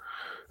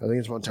 I think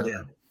it's Montana.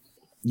 Yeah.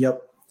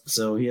 Yep.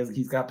 So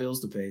he's got bills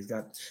to pay. He's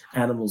got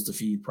animals to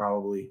feed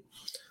probably,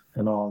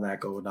 and all that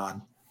going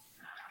on.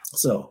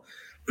 So.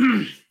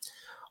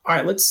 All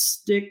right, let's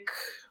stick.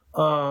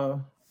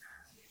 Let's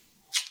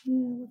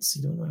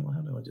see. How do I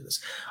want to do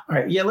this? All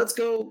right, yeah, let's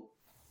go.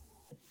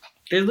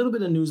 There's a little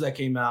bit of news that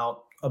came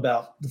out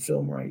about the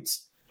film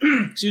rights.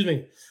 Excuse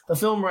me, the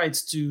film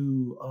rights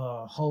to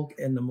Hulk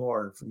and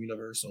Namor from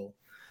Universal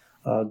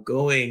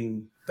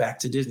going back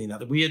to Disney. Now,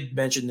 we had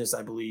mentioned this,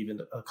 I believe, in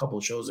a couple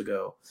of shows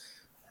ago,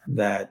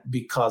 that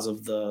because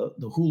of the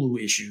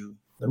Hulu issue,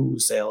 the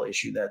Hulu sale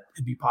issue, that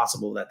it'd be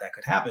possible that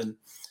could happen.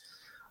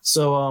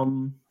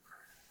 So,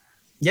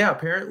 yeah,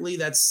 apparently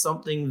that's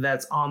something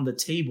that's on the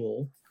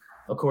table,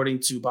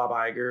 according to Bob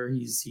Iger.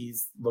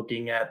 He's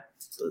looking at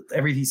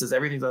he says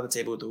everything's on the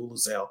table with the Hulu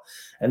sale,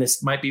 and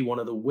this might be one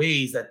of the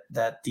ways that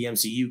the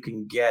MCU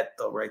can get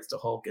the rights to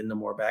Hulk and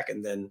Namor back,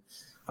 and then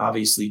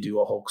obviously do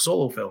a Hulk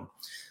solo film.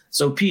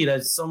 So, Pete,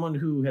 as someone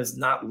who has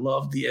not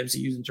loved the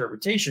MCU's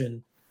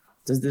interpretation,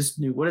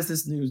 what does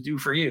this news do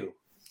for you?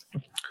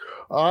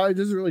 It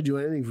doesn't really do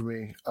anything for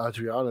me, to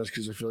be honest,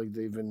 because I feel like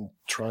they've been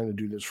trying to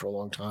do this for a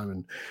long time,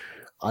 and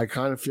I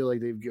kind of feel like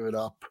they've given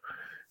up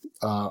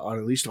on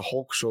at least a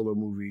Hulk solo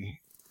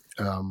movie,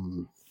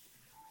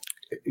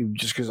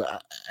 just because I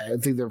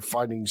think they're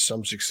finding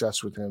some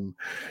success with him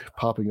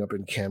popping up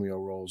in cameo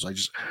roles.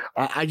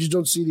 I just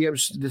don't see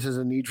this as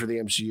a need for the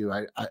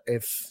MCU.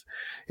 If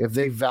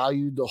they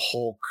valued the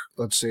Hulk,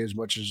 let's say, as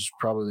much as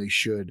probably they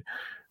should,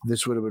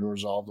 this would have been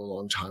resolved a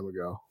long time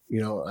ago.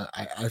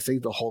 I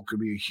think the Hulk could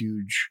be a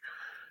huge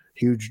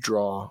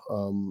draw.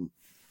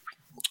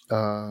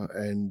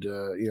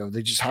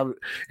 They just have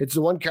it's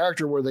the one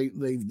character where they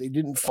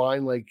didn't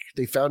find, like,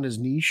 they found his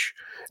niche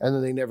and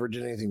then they never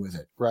did anything with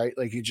it, right?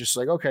 Like, it's just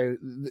like, okay,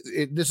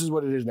 this is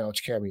what it is now. It's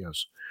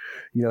cameos.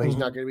 He's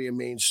not going to be a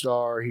main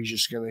star.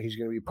 He's going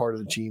to be part of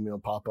the team. He'll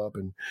pop up,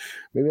 and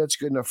maybe that's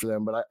good enough for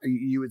them. But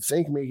you would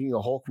think making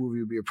a Hulk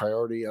movie would be a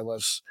priority,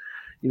 unless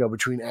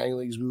between Ang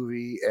Lee's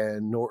movie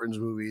and Norton's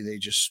movie,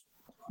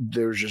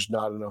 there's just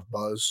not enough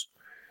buzz.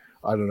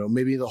 I don't know.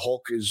 Maybe the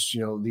Hulk is, the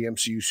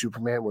MCU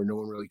Superman, where no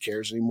one really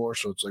cares anymore.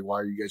 So it's like, why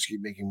are you guys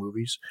keep making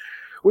movies?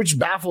 Which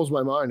baffles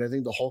my mind. I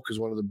think the Hulk is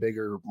one of the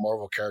bigger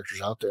Marvel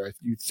characters out there.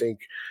 You'd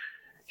think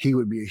he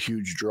would be a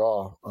huge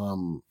draw.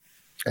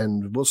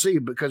 And we'll see,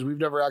 because we've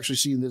never actually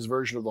seen this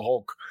version of the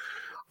Hulk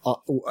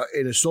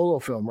in a solo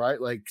film, right?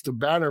 Like the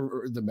Banner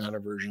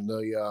version,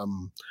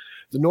 the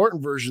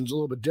Norton version is a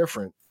little bit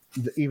different,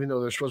 even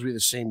though they're supposed to be the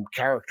same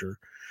character.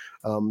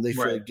 They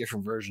feel like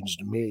different versions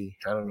to me.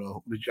 I don't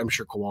know. I'm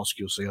sure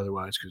Kowalski will say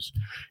otherwise, because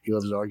he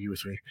loves to argue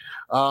with me.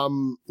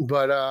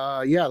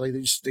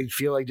 They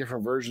feel like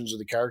different versions of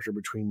the character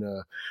between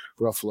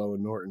Ruffalo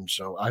and Norton.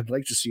 So I'd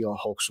like to see a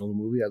Hulk solo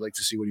movie. I'd like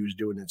to see what he was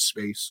doing in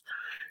space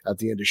at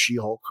the end of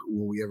She-Hulk,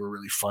 when we ever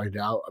really find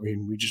out. I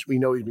mean, we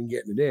know he's been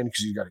getting it in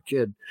because he's got a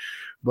kid,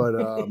 but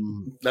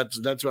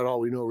that's about all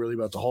we know really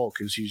about the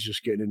Hulk, is he's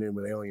just getting it in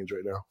with aliens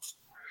right now.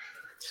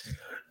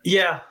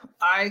 Yeah,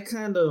 I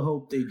kind of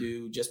hope they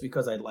do, just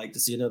because I'd like to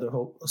see another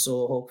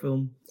solo Hulk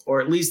film,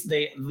 or at least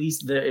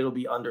it'll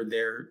be under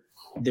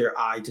their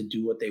eye to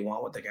do what they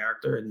want with the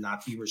character and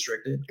not be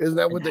restricted. Isn't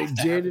that what they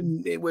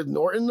did with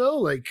Norton though?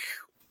 Like,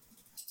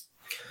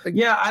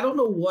 yeah, I don't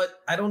know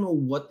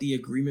what the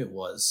agreement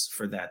was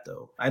for that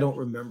though. I don't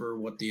remember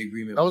what the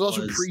agreement was. That was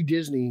also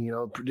pre-Disney.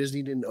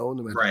 Disney didn't own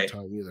them at that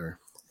time either.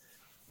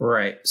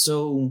 Right.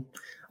 So,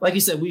 like you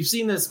said, we've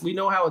seen this. We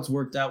know how it's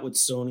worked out with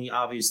Sony,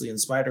 obviously, in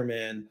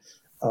Spider-Man.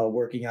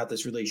 working out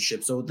this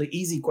relationship. So the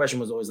easy question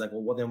was always like,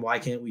 well, then why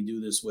can't we do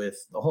this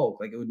with the Hulk?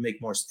 Like it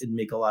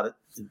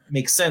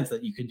makes sense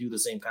that you could do the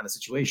same kind of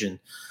situation,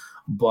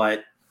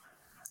 but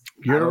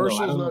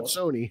Universal is not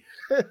Sony.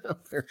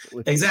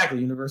 Exactly.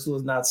 Universal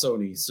is not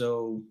Sony.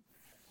 So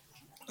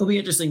it'll be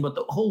interesting, but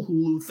the whole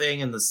Hulu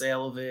thing and the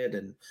sale of it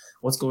and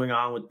what's going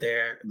on with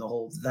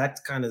that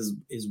kind of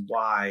is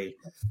why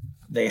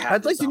they have.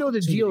 I'd like to know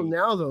the deal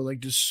now, though.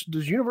 Like, does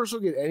Universal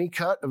get any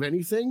cut of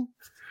anything?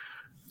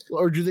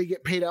 Or do they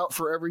get paid out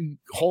for every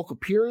Hulk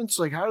appearance?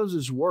 Like, how does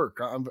this work?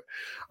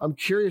 I'm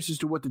curious as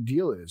to what the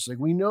deal is. Like,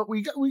 we know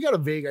we got a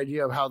vague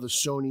idea of how the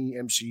Sony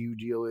MCU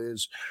deal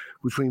is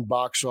between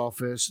box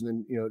office and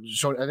then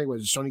Sony. I think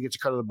Sony gets a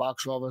cut of the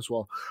box office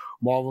while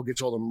Marvel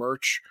gets all the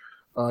merch.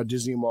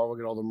 Disney and Marvel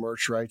get all the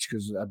merch rights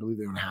because I believe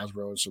they own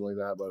Hasbro and something like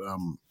that. But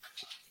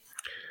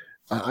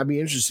I'd be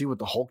interested to see what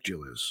the Hulk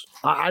deal is.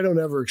 I don't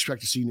ever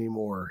expect to see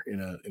Namor in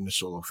a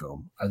solo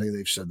film. I think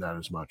they've said that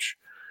as much.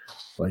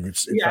 Like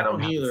it's I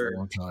don't either. For a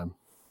long time.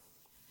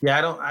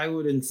 Yeah, I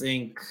wouldn't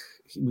think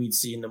we'd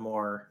see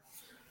Namor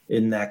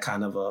in that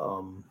kind of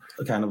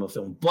a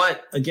film.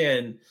 But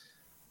again,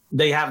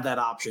 they have that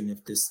option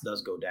if this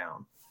does go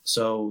down.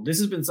 So this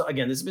has been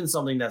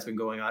something that's been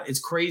going on. It's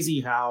crazy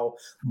how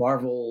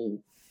Marvel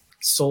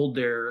sold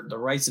the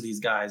rights to these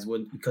guys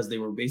because they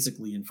were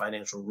basically in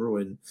financial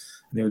ruin and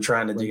they were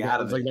trying to dig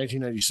out of it. Like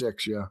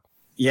 1996, yeah.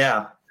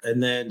 Yeah.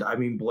 And then,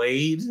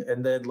 Blade,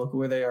 and then look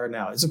where they are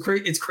now. It's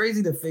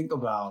crazy to think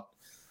about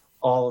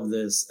all of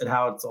this and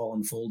how it's all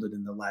unfolded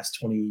in the last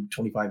 20,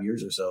 25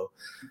 years or so.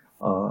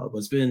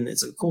 But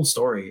it's a cool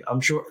story. I'm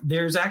sure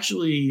there's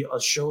actually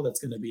a show that's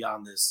going to be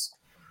on this,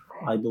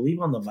 I believe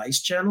on the Vice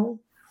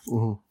channel,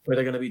 where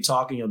they're going to be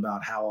talking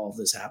about how all of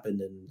this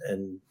happened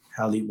and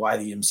why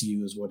the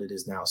MCU is what it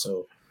is now.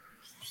 So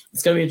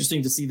it's going to be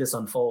interesting to see this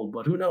unfold,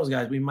 but who knows,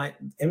 guys,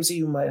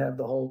 MCU might have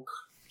the Hulk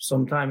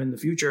sometime in the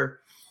future.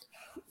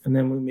 And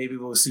then maybe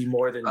we'll see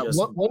more than just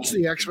once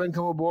the X-Men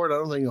come aboard. I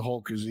don't think the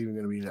Hulk is even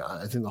going to be.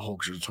 I think the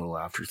Hulk's a total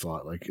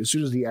afterthought. Like as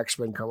soon as the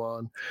X-Men come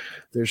on,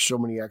 there's so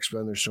many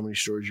X-Men. There's so many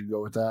stories you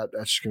go with that.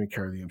 That's just going to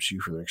carry the MCU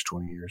for the next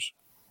 20 years.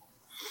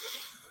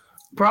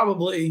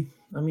 Probably.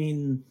 I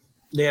mean,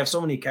 they have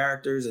so many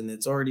characters, and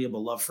it's already a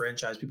beloved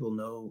franchise. People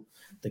know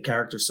the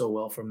characters so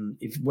well from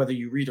whether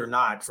you read or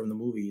not from the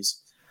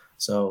movies.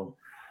 So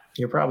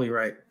you're probably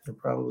right.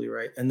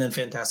 And then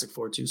Fantastic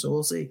Four too. So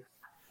we'll see.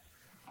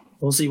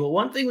 Well,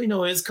 one thing we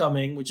know is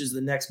coming, which is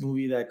the next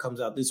movie that comes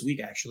out this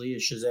week, actually,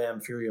 is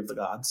Shazam! Fury of the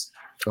Gods.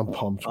 I'm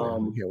pumped.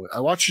 I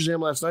watched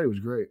Shazam last night. It was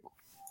great.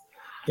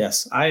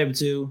 Yes, I am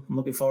too. I'm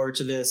looking forward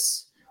to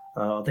this.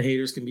 The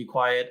haters can be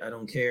quiet. I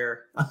don't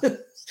care.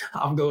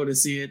 I'm going to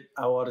see it.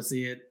 I want to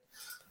see it.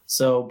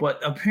 So, but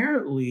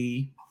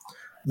apparently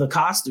the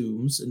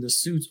costumes and the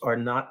suits are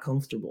not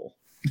comfortable.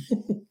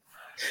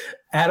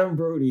 Adam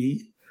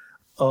Brody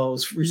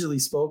recently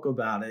spoke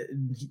about it,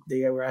 and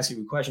they were asking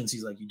me questions.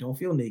 He's like, you don't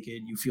feel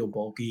naked, you feel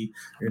bulky,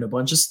 you're in a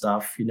bunch of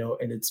stuff,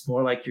 and it's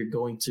more like you're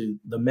going to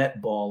the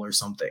Met Ball or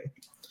something.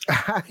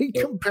 He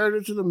compared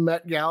it to the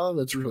Met Gala.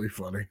 That's really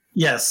funny.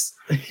 Yes.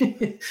 So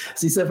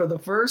he said for the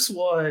first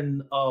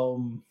one,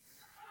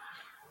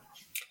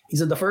 he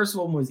said the first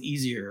one was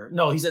easier.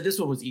 No, he said this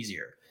one was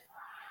easier.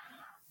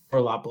 Or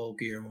a lot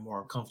bulkier and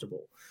more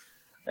uncomfortable.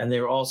 And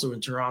they were also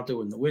in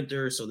Toronto in the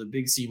winter, so the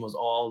big scene was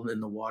all in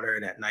the water,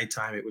 and at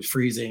nighttime it was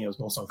freezing. It was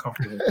the most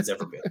uncomfortable it's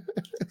ever been.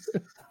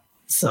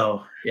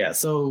 So, yeah.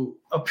 So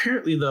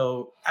apparently,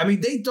 though,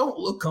 they don't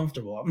look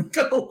comfortable. I'm not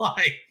gonna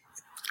lie.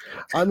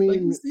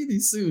 You see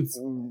these suits.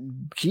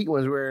 Keaton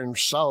was wearing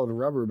solid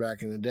rubber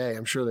back in the day.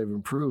 I'm sure they've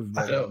improved.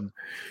 But,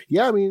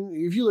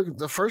 if you look at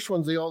the first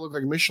ones, they all look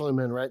like Michelin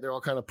men, right? They're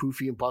all kind of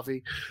poofy and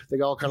puffy. They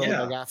all kind of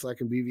look like Affleck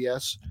and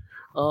BVS.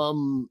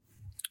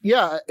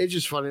 Yeah, it's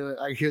just funny.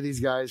 I hear these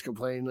guys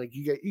complain, like,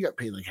 you got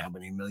paid like how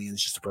many millions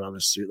just to put on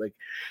a suit? Like,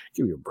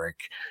 give me a break.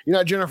 You're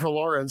not Jennifer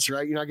Lawrence,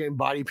 right? You're not getting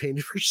body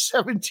painted for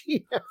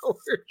 17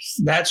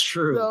 hours. That's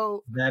true.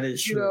 So, that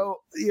is true.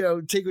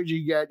 Take what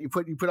you get. You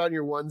put on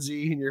your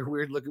onesie and your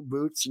weird looking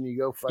boots, and you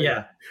go fight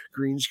a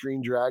green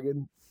screen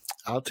dragon.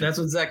 That's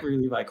what Zachary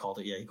Levi called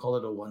it. Yeah, he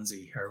called it a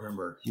onesie. I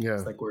remember. Yeah,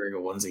 it's like wearing a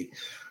onesie.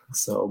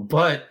 So,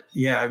 but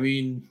yeah,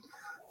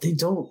 they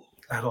don't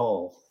at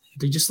all.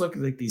 They just look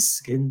like these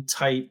skin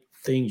tight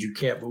things you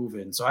can't move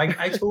in. So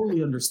I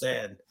totally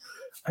understand.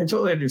 I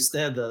totally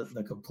understand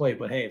the complaint.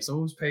 But hey, if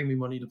someone was paying me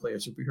money to play a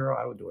superhero,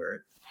 I would wear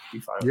it. Be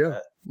fine with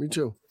that. Me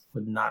too.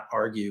 Would not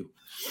argue.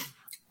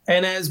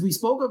 And as we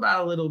spoke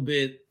about a little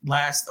bit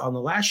on the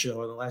last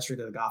show, on the last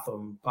Straight Outta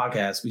Gotham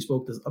podcast, we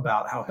spoke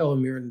about how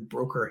Helen Mirren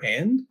broke her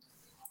hand.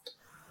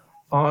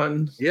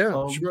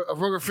 She broke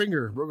her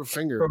finger. Broke her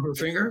finger.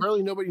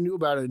 Apparently nobody knew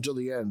about it until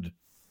the end.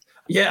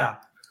 Yeah.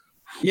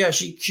 Yeah,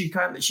 she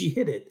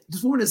hid it.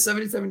 This woman is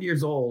 77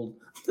 years old,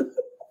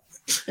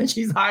 and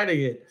she's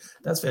hiding it.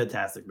 That's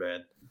fantastic,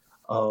 man.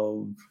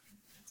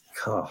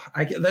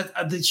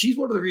 She's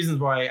one of the reasons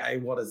why I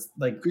want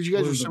to because you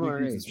guys are similar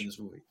in age. In this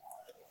movie.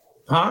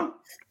 Huh?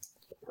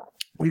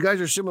 You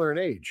guys are similar in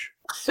age.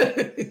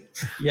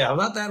 Yeah, I'm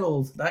not that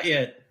old, not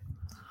yet.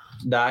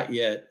 Not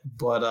yet,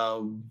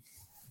 but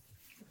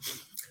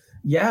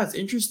yeah, it's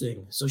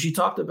interesting. So she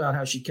talked about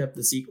how she kept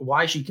the secret,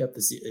 why she kept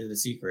the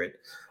secret,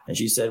 and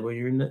she said when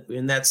you're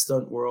in that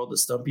stunt world, the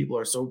stunt people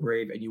are so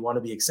brave, and you want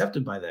to be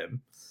accepted by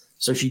them.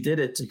 So she did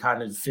it to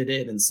kind of fit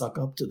in and suck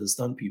up to the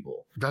stunt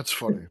people. That's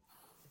funny.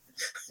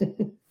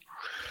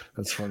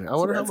 That's funny. I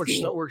wonder how much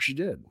stunt work she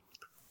did.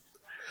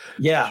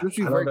 Yeah, she must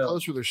be very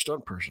close with her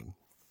stunt person.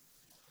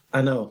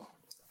 I know.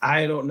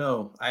 I don't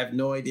know. I have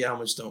no idea how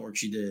much stunt work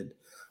she did,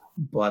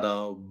 but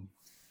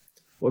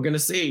we're gonna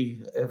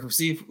see. We'll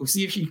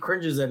see if she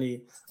cringes a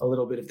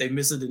little bit if they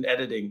miss it in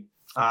editing.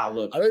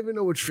 Look, I don't even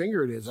know which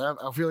finger it is. I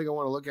feel like I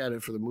want to look at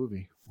it for the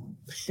movie.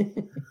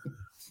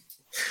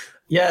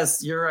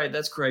 Yes, you're right.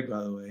 That's Craig,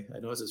 by the way. I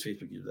know it's his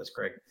Facebook user. That's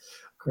Craig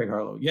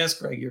Harlow. Yes,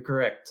 Craig, you're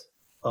correct.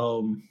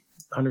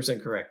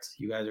 100% correct.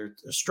 You guys are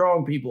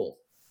strong people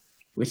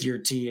with your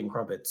tea and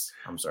crumpets.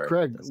 I'm sorry.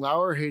 Craig,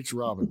 Lauer hates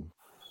Robin.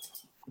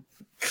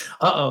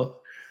 Oh,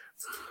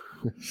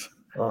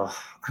 I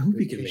hope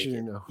he can make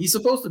it. He's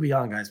supposed to be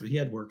on, guys, but he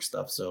had work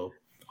stuff, so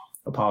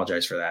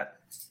apologize for that.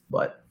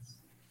 But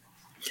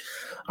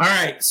all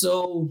right,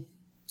 so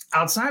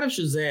outside of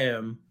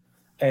Shazam,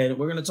 and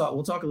we'll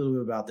talk a little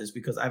bit about this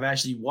because I've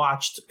actually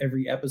watched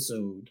every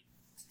episode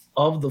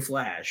of The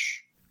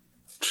Flash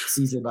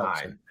season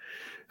 9.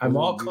 I'm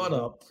all caught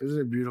up. Isn't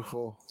it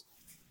beautiful?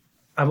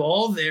 I'm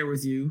all there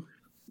with you.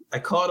 I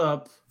caught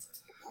up.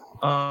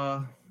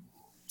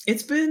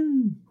 It's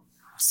been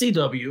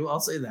CW. I'll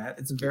say that.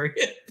 It's been very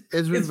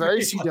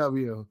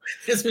CW.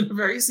 It's been a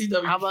very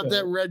CW. How about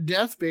that Red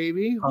Death,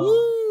 baby?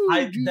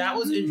 That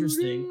was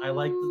interesting. I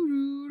liked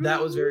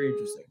that was very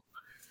interesting.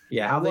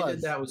 Yeah, how they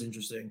did that was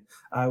interesting.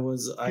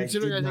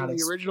 Considering I think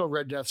the original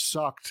Red Death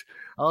sucked.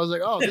 I was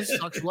like, oh, this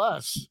sucks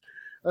less.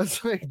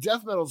 That's like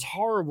death metal's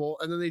horrible,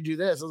 and then they do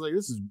this. I was like,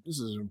 this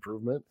is an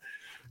improvement.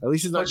 At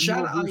least it's not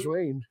evil Bruce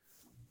Wayne.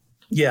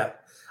 Yeah,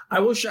 I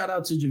will shout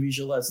out to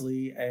Javicia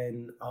Leslie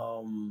and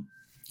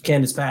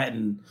Candice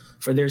Patton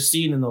for their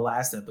scene in the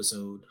last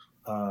episode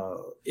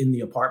in the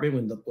apartment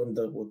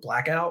with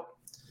Blackout.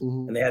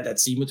 Mm-hmm. And they had that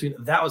scene between.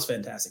 That was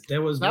fantastic.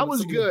 That was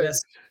good.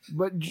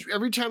 But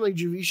every time like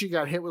Javicia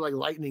got hit with like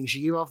lightning,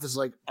 she gave off this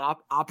like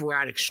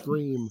operatic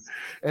scream,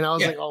 and I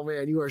was like, "Oh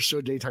man, you are so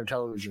daytime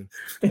television."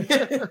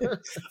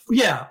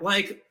 Yeah,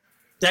 like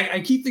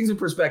I keep things in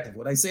perspective.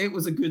 When I say it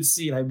was a good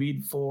scene, I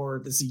mean for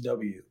the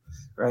CW,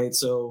 right?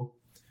 So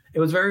it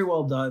was very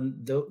well done.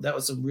 That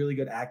was some really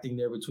good acting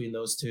there between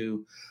those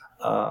two.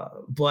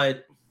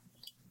 But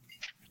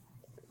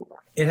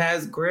it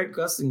has Grant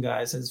Gustin,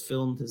 guys, has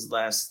filmed his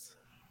last.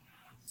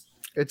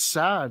 It's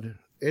sad.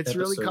 It's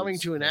really coming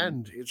to an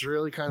end. It's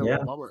really kind of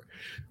a bummer.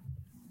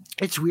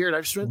 It's weird.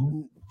 I've spent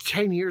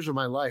 10 years of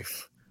my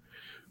life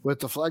with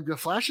the Flash. The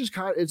Flash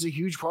it's a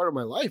huge part of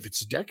my life. It's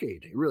a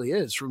decade. It really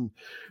is. From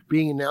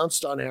being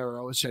announced on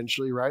Arrow,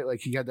 essentially, right? Like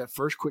he had that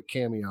first quick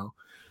cameo.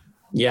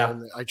 Yeah.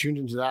 And I tuned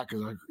into that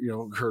because I,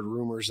 heard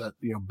rumors that,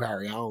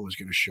 Barry Allen was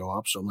going to show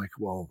up. So I'm like,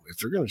 well, if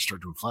they're going to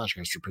start doing Flash,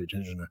 I have to pay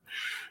attention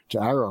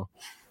to Arrow.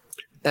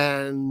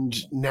 And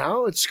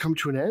now it's come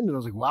to an end. And I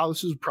was like, wow,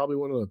 this is probably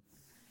one of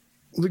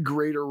the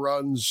greater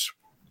runs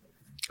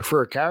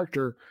for a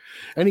character,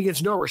 and he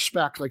gets no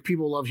respect. Like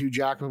people love Hugh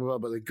Jackman,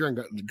 but like Grant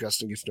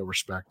Gustin gets no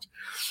respect.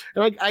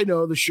 And I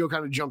know the show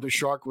kind of jumped the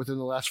shark within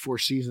the last 4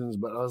 seasons,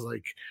 but I was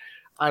like,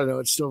 I don't know,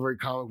 it's still very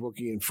comic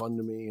booky and fun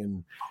to me,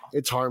 and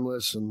it's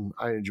harmless, and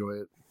I enjoy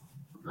it.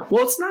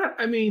 Well, it's not.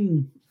 I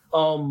mean,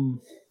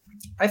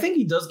 I think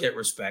he does get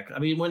respect. I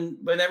mean,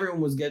 when everyone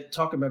was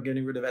talking about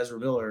getting rid of Ezra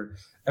Miller,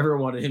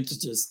 everyone wanted him to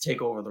just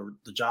take over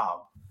the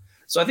job.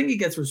 So I think he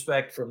gets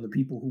respect from the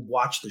people who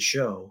watch the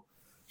show,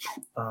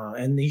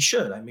 and he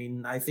should. I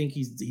mean, I think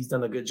he's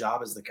done a good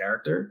job as the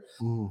character.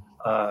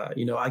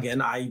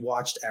 Again, I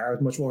watched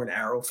Arrow, much more an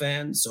Arrow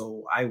fan,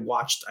 so I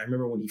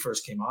remember when he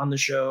first came on the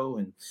show,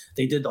 and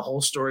they did the whole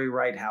story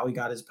right, how he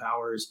got his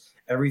powers.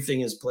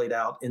 Everything is played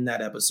out in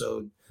that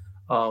episode.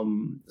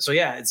 So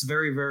yeah, it's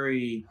very,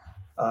 very.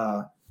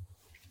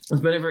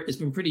 It's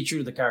been pretty true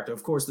to the character.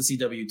 Of course, the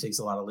CW takes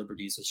a lot of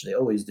liberties, which they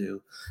always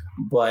do.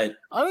 But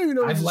I don't even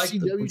know if the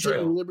CW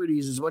taking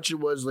liberties as much as it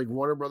was like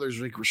Warner Brothers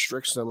like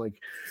restricts them. Like,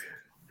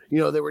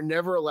 they were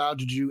never allowed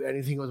to do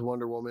anything with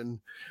Wonder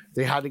Woman.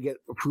 They had to get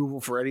approval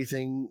for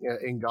anything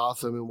in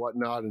Gotham and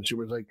whatnot. And she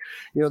was like,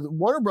 the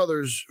Warner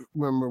Brothers.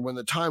 Remember when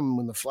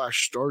the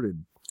Flash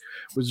started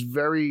was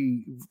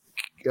very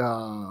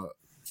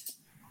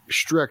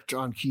strict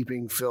on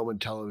keeping film and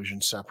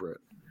television separate.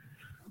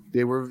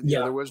 They were,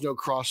 there was no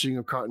crossing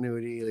of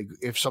continuity. Like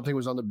if something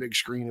was on the big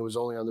screen, it was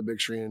only on the big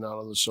screen and not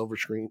on the silver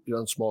screen,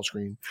 on small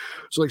screen.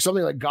 So like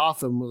something like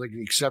Gotham was like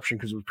an exception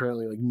because it was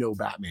apparently like no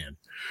Batman,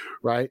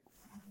 right?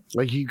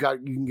 Like you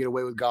can get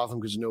away with Gotham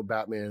because no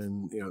Batman,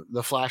 and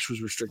the Flash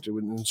was restricted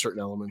in certain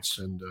elements,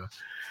 and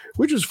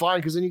which was fine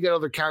because then you get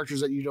other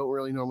characters that you don't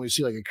really normally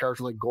see. Like a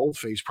character like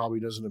Goldface probably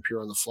doesn't appear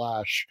on the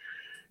Flash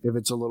if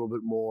it's a little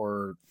bit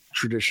more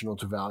traditional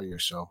to value.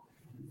 So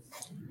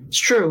it's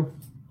true,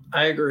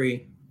 I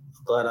agree.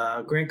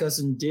 But Grant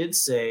Gustin did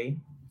say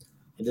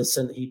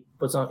He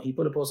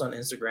put a post on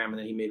Instagram, and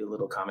then he made a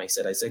little comment. He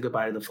said, "I said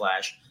goodbye to the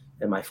Flash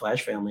and my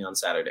Flash family on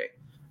Saturday.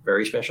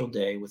 Very special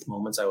day with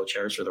moments I will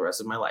cherish for the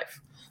rest of my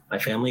life. My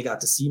family got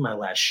to see my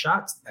last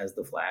shot as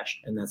the Flash,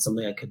 and that's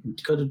something I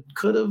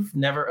could have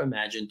never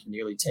imagined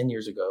nearly 10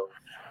 years ago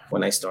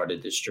when I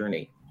started this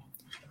journey.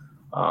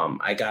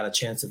 I got a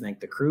chance to thank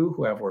the crew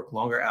who have worked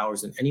longer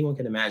hours than anyone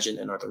can imagine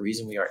and are the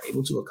reason we are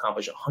able to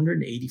accomplish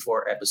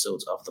 184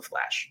 episodes of The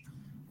Flash.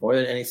 More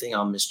than anything,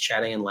 I'll miss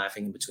chatting and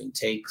laughing in between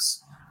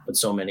takes, but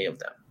so many of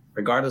them.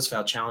 Regardless of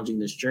how challenging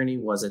this journey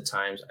was at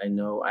times, I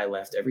know I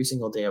laughed every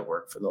single day at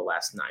work for the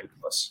last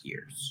 9+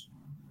 years."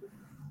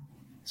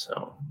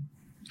 So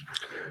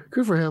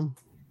good for him.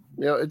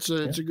 It's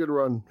a good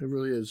run. It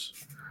really is.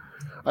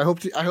 I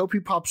hope he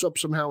pops up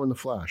somehow in The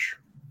Flash.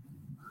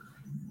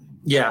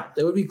 Yeah,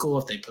 that would be cool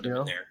if they put him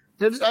in there.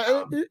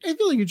 I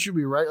feel like it should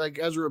be right. Like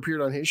Ezra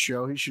appeared on his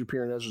show, he should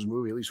appear in Ezra's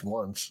movie at least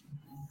once.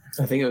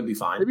 I think it would be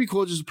fine. It'd be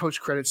cool just a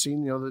post-credit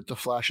scene, that the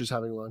Flash is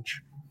having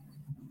lunch.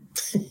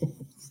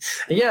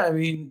 Yeah, I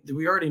mean,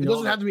 we already know. It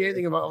doesn't have to be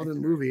anything about the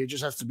movie. It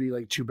just has to be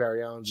like two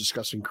Barry Allens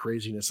discussing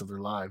craziness of their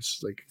lives.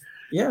 Like,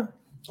 yeah,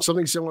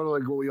 something similar to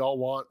like what we all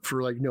want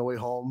for like No Way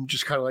Home.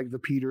 Just kind of like the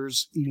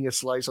Peters eating a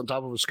slice on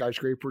top of a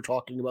skyscraper,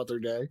 talking about their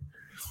day.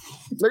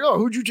 Like, oh,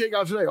 who'd you take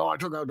out today? Oh, I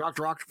took out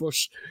Dr.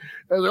 Octopus.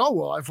 And like, oh,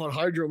 well, I fought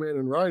Hydro Man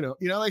and Rhino.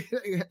 Like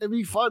it'd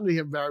be fun to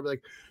have Barry be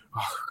like,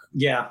 oh.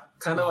 Yeah,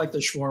 kind of like the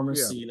shawarma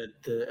scene at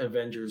the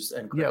Avengers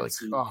and yeah, like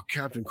scene. Oh,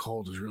 Captain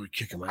Cold is really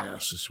kicking my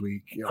ass this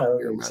week.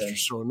 Your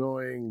master's so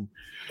annoying,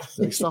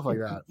 like stuff like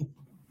that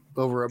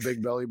over a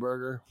Big Belly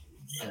burger.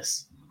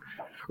 Yes,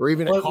 or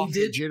even a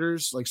coffee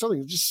jitters, like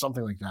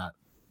something like that.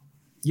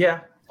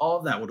 Yeah, all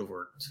of that would have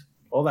worked.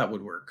 All that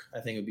would work.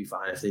 I think it'd be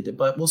fine if they did,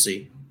 but we'll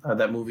see.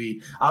 That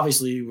movie,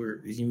 obviously,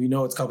 we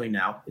know it's coming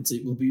now.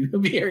 It'll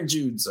be here in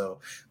June, so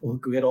we'll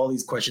get all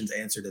these questions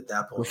answered at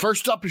that point. Well,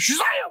 first up is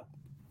SHAZAM.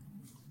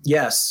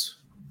 Yes.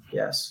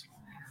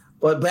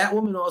 But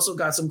Batwoman also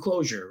got some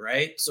closure,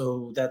 right?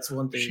 So that's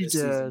one thing. She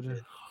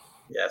did.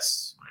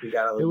 Yes. We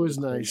got it was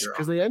nice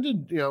because they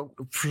ended,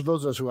 for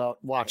those of us who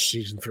watched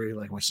season 3,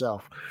 like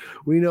myself,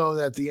 we know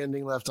that the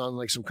ending left on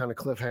like some kind of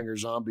cliffhanger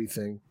zombie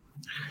thing.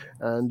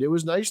 And it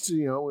was nice to,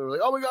 we were like,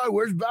 oh my God,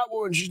 where's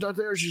Batwoman? She's not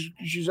there.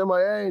 She's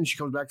MIA. And she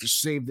comes back to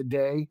save the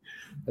day,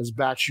 as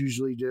Bats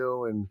usually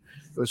do. And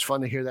it was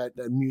fun to hear that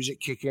music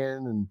kick in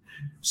and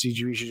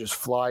CGV should just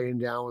flying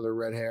down with her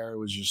red hair. It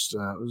was just,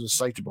 it was a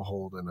sight to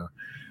behold. And,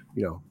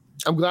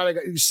 I'm glad I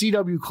got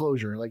CW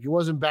closure. Like, it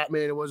wasn't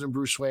Batman, it wasn't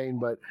Bruce Wayne,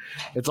 but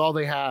it's all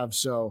they have.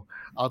 So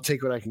I'll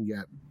take what I can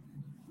get.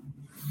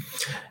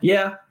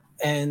 Yeah.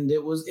 And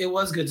it was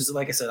good to see.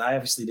 Like I said, I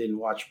obviously didn't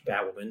watch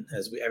Batwoman,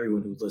 as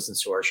everyone who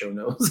listens to our show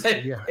knows.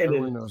 Yeah,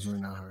 everyone knows we're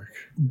not her.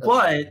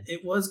 But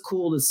it was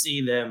cool to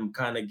see them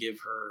kind of give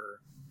her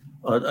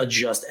a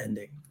just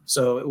ending.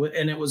 So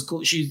it was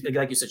cool. She,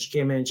 like you said, she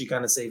came in, she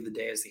kind of saved the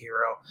day as the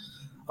hero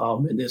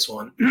in this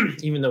one,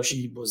 even though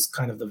she was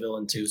kind of the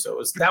villain too.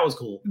 So that was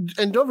cool.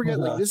 And don't forget,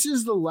 this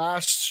is the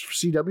last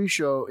CW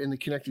show in the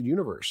connected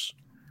universe.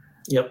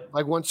 Yep.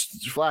 Like once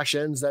Flash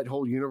ends, that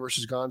whole universe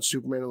is gone.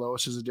 Superman and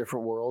Lois is a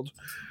different world.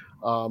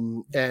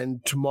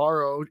 And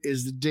tomorrow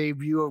is the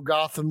debut of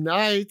Gotham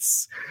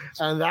Knights,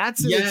 and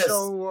that's in its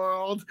own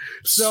world.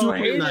 So Super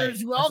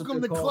haters, welcome.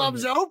 The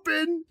club's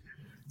open.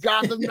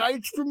 Gotham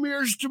Knights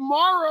premieres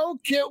tomorrow.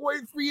 Can't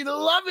wait for you to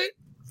love it.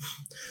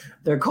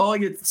 They're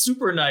calling it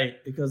Super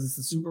Night because it's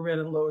the Superman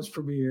and Lois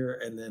premiere,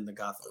 and then the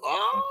Gotham.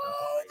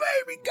 Oh,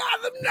 baby,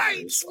 Gotham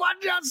Knights!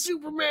 Watch out,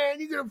 Superman!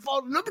 You're gonna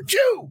fall to number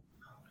 2.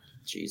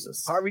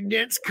 Jesus. Harvey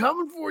Dent's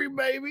coming for you,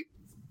 baby.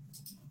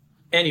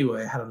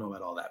 Anyway, I don't know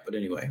about all that, but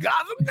anyway.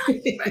 Gotham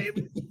Knights,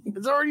 baby.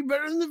 It's already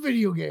better than the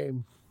video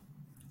game.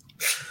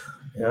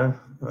 Yeah,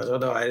 I don't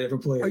know. I never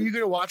played. Are you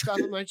going to watch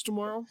Gotham Knights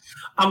tomorrow?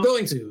 I'm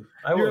going to.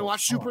 You're going to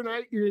watch Super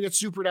Night? You're going to get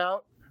supered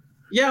out?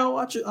 Yeah, I'll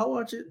watch it.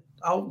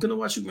 I'm going to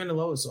watch Superman and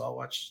Lois, so I'll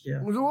watch, yeah.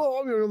 Well,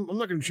 I'm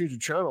not going to change the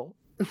channel.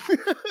 Yeah,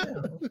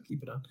 I'll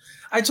keep it on.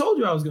 I told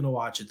you I was going to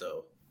watch it,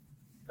 though.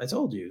 I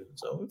told you.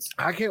 So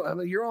I can't. I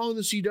mean, you're all in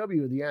the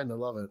CW at the end. I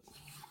love it.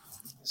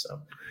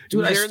 So,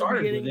 dude, I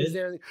started with it.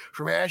 There,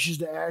 from ashes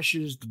to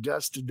ashes, to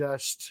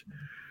dust.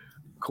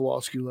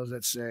 Kowalski loves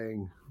that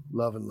saying.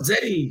 Love and love.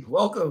 Zeddy,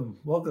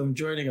 welcome,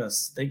 joining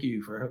us. Thank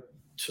you for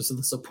the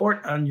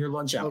support on your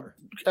lunch hour.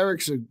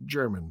 Eric's a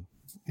German.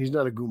 He's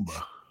not a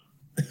Goomba.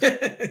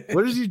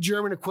 What is the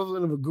German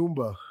equivalent of a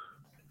Goomba?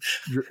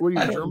 What are you,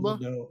 a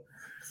Germba? No.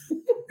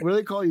 What do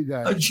they call you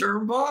guys? A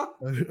Germba?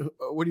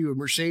 What are you, a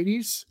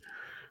Mercedes?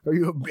 Are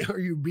you a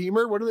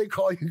Beamer? What do they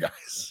call you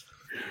guys?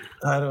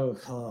 I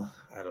don't know.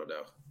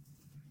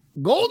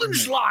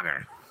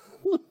 Goldenschlager.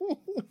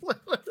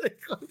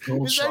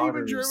 Is that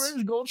even German?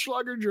 Is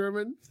Goldschlager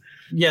German?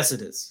 Yes,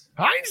 it is.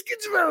 Heinz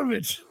gets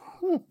velvet.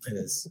 It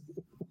is.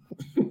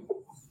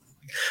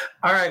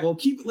 All right. Well,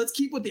 let's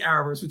keep with the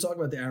Arrowverse. We talk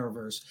about the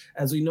Arrowverse,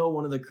 as we know.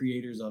 One of the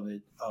creators of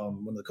it,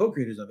 one of the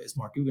co-creators of it, is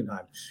Marc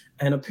Guggenheim,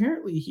 and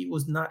apparently he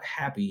was not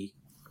happy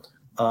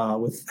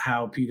with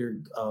how Peter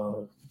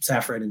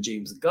Safran and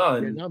James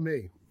Gunn. Yeah, not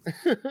me.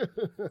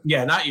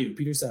 Yeah, not you,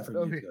 Peter Safran.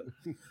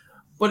 Okay.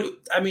 But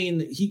I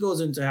mean, he goes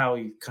into how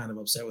he's kind of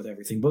upset with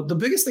everything. But the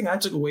biggest thing I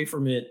took away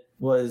from it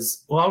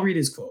was, well, I'll read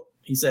his quote.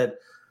 He said,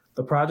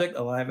 "The project,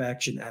 a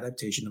live-action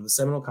adaptation of a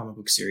seminal comic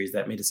book series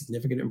that made a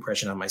significant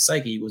impression on my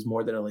psyche, was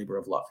more than a labor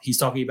of love." He's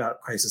talking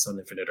about Crisis on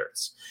Infinite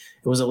Earths.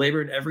 "It was a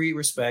labor in every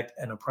respect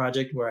and a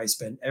project where I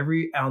spent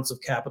every ounce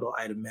of capital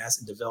I'd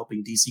amassed in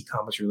developing DC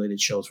Comics-related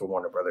shows for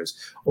Warner Brothers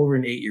over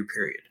an 8-year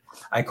period.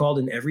 I called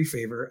in every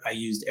favor. I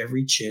used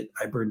every chit.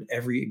 I burned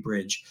every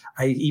bridge.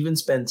 I even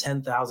spent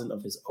 $10,000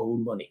 of his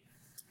own money.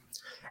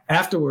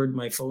 Afterward,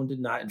 my phone did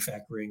not, in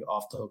fact, ring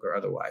off the hook or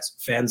otherwise.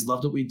 Fans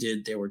loved what we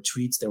did. There were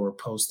tweets, there were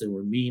posts, there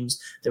were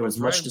memes, there was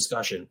much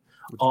discussion,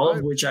 all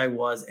of which I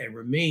was and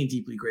remain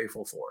deeply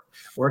grateful for.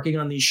 Working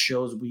on these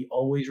shows, we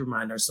always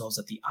remind ourselves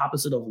that the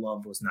opposite of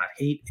love was not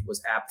hate, it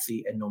was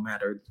apathy, and no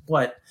matter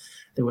what,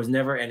 there was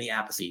never any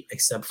apathy,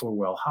 except for,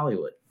 well,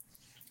 Hollywood."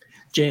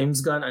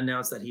 James Gunn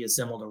announced that he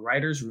assembled a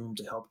writer's room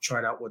to help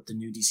chart out what the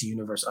new DC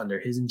universe under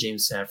his and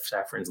James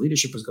Safran's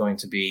leadership was going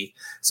to be.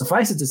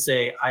 Suffice it to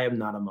say, I am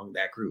not among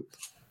that group.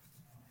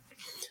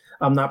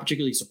 I'm not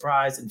particularly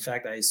surprised. In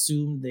fact, I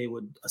assumed they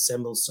would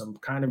assemble some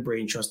kind of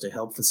brain trust to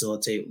help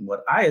facilitate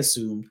what I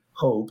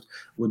hoped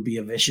would be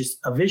a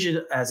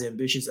vision as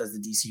ambitious as the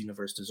DC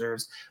universe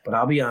deserves. But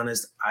I'll be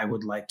honest, I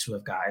would like to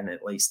have gotten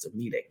at least a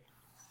meeting.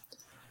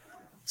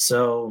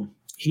 So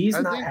he's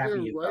not happy. I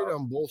think they're right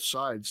on both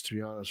sides, to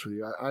be honest with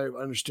you. I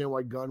understand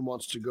why Gunn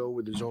wants to go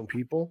with his own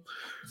people,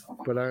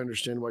 but I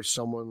understand why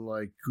someone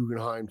like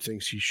Guggenheim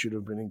thinks he should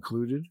have been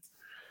included.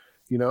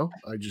 You know,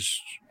 I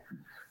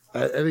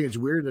think it's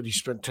weird that he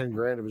spent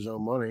 $10,000 of his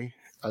own money.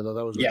 I thought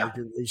that was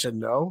he said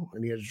no,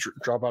 and he had to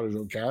drop out his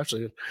own cash.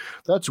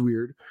 That's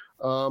weird.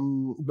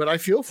 But I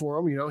feel for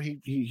him. You know,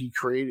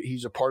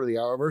 he's a part of the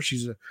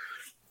Arrowverse.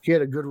 He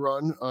had a good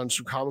run on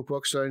some comic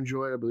books that I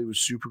enjoyed. I believe it was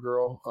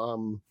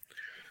Supergirl.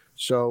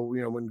 So,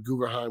 you know, when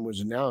Guggenheim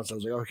was announced, I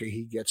was like, okay,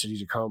 he gets it.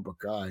 He's a comic book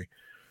guy.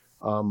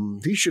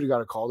 He should have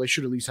got a call. They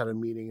should have at least had a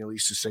meeting, at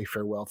least to say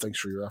farewell. Thanks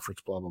for your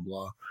efforts, blah, blah,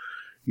 blah.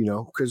 You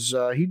know, because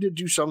he did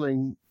do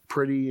something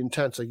pretty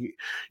intense. Like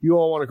you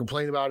all want to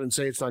complain about it and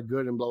say it's not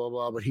good and blah, blah,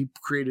 blah. But he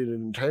created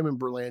him and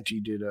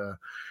Berlanti did a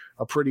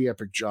pretty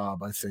epic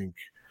job, I think.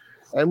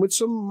 And with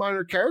some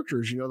minor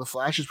characters, you know, the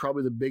Flash is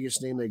probably the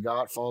biggest name they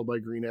got, followed by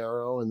Green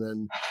Arrow. And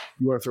then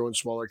you want to throw in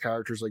smaller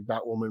characters like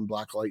Batwoman,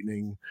 Black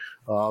Lightning,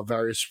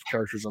 various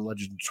characters on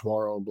Legends of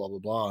Tomorrow, and blah, blah,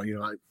 blah.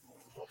 You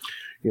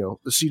know,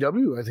 the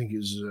CW, I think,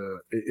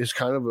 is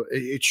kind of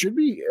it should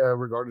be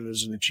regarded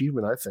as an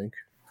achievement, I think.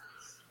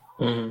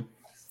 Mm-hmm.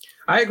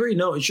 I agree.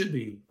 No, it should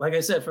be. Like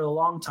I said, for a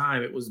long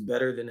time, it was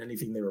better than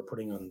anything they were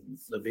putting on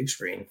the big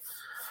screen.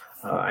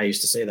 I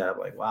used to say that,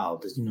 like, wow,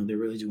 they're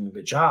really doing a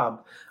good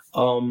job.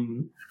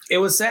 It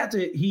was sad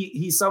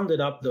he summed it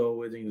up though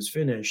when he was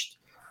finished.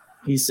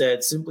 He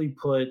said, simply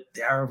put,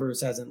 the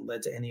Arrowverse hasn't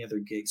led to any other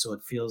gig, so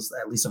it feels,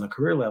 at least on a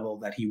career level,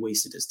 that he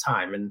wasted his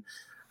time. And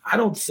I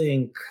don't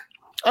think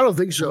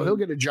so. He'll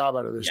get a job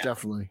out of this,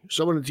 definitely.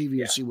 Someone on TV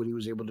will see what he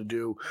was able to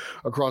do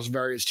across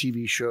various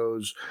TV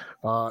shows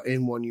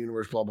in one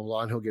universe, blah, blah,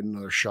 blah, and he'll get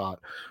another shot.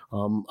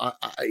 The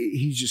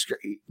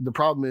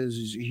problem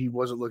is he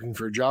wasn't looking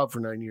for a job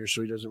for 9 years,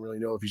 so he doesn't really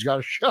know if he's got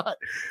a shot.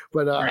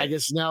 But I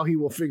guess now he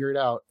will figure it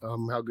out,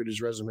 how good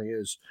his resume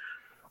is.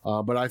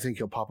 But I think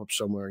he'll pop up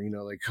somewhere, you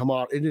know, like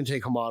it didn't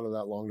take Hamada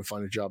that long to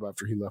find a job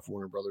after he left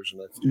Warner Brothers.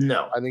 And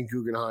I think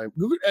Guggenheim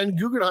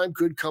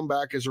could come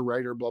back as a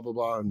writer, blah, blah,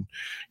 blah. And,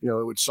 you know,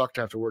 it would suck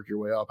to have to work your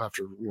way up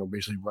after, you know,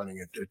 basically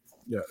running a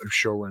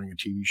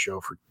TV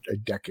show for a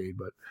decade.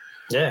 But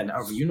and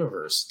our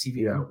universe, TV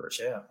universe.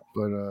 Yeah.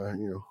 But,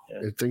 you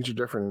know, things are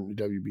different in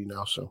the WB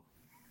now. So.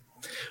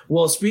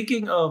 Well,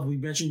 we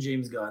mentioned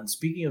James Gunn.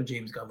 Speaking of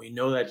James Gunn, we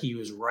know that he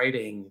was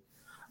writing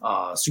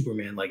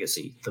Superman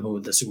Legacy,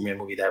 the Superman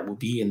movie that will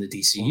be in the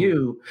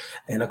DCU.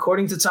 And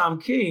according to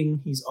Tom King,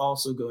 he's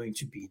also going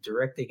to be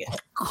directing it. I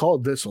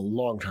called this a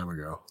long time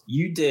ago.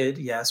 You did,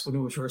 yes, when it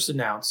was first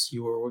announced.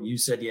 You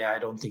said, I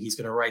don't think he's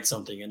going to write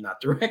something and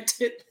not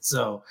direct it.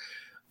 So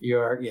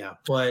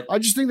but I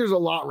just think there's a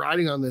lot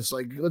riding on this.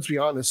 Like, let's be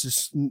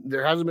honest,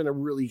 there hasn't been a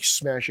really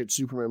smash hit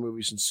Superman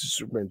movie since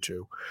Superman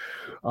 2.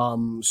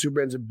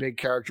 Superman's a big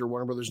character.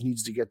 Warner Brothers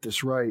needs to get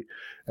this right.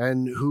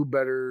 And who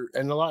better?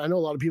 And I know a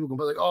lot of people can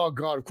be like, oh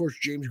God, of course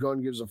James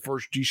Gunn gives the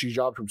first DC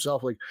job to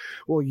himself. Like,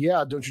 well,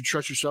 yeah, don't you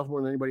trust yourself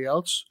more than anybody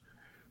else?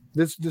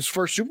 This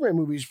first Superman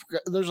movie,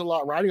 there's a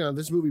lot riding on it.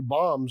 This movie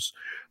bombs,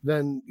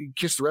 then you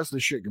kiss the rest of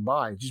the shit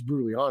goodbye. Just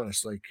brutally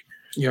honest. Like,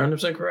 you're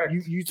 100% correct.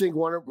 You think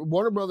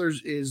Warner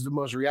Brothers is the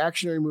most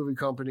reactionary movie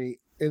company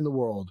in the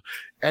world.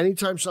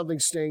 Anytime something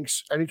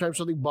stinks, anytime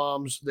something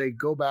bombs, they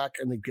go back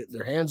and they get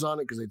their hands on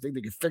it because they think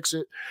they can fix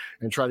it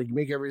and try to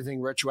make everything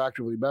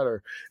retroactively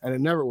better. And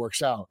it never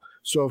works out.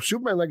 So if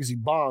Superman Legacy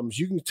bombs,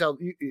 you can tell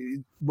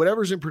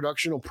whatever's in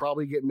production will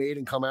probably get made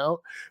and come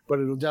out, but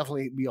it'll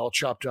definitely be all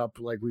chopped up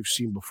like we've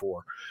seen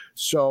before.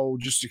 So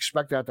just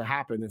expect that to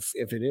happen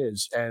if it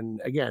is.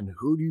 And again,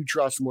 who do you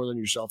trust more than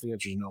yourself? The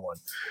answer is no one.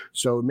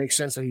 So it makes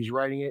sense that he's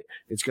writing it.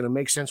 It's going to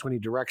make sense when he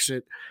directs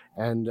it.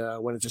 And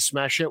when it's a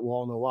smash hit, we'll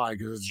all know why,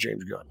 because it's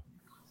James Gunn.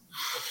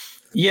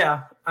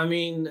 Yeah, I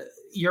mean,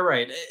 you're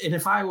right. And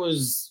if I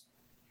was,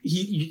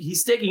 he's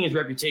staking his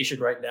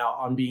reputation right now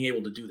on being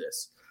able to do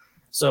this.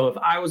 So if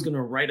I was going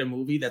to write a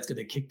movie that's going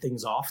to kick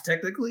things off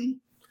technically,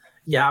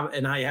 yeah,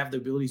 and I have the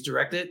ability to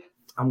direct it,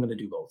 I'm going to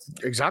do both.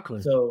 Exactly.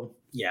 So,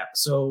 yeah.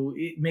 So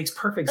it makes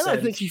perfect sense. I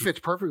think he fits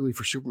perfectly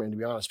for Superman, to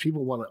be honest.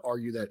 People want to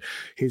argue that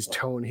his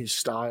tone, his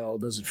style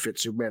doesn't fit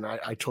Superman.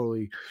 I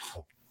totally...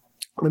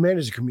 The man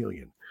is a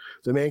chameleon.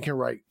 The man can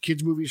write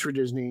kids movies for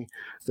Disney.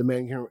 The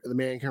man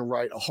can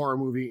write a horror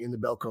movie in the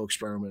Belko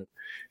Experiment,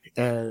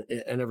 and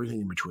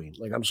everything in between.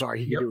 Like, I'm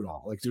sorry, he can do it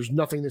all. Like, there's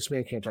nothing this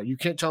man can't tell. You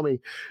can't tell me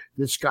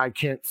this guy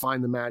can't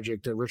find the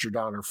magic that Richard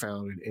Donner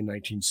found in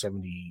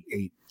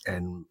 1978.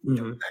 And you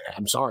know,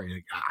 I'm sorry,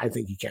 like, I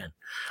think he can.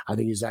 I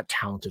think he's that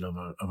talented of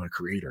a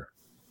creator.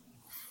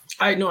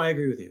 I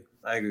agree with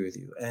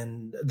you.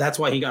 And that's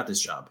why he got this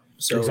job.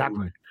 So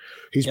exactly,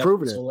 he's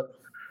proven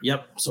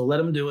it. So let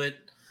him do it.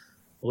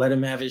 Let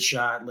him have his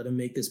shot. Let him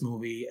make this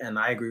movie. And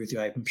I agree with you.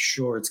 I'm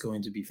sure it's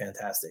going to be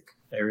fantastic.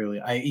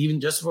 I even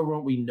just for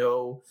what we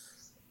know,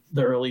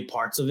 the early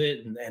parts of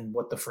it and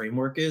what the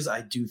framework is,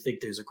 I do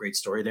think there's a great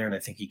story there, and I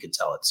think he could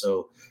tell it.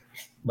 So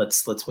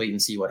let's wait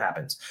and see what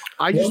happens.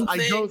 I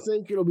don't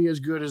think it'll be as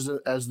good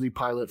as the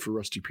pilot for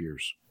Rusty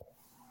Piers.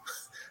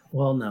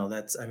 Well, no,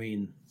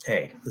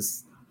 hey,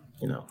 this,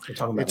 we're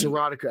talking about it's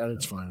erotica at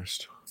its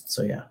finest.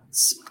 So yeah,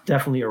 it's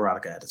definitely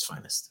erotica at its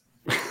finest.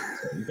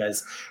 So you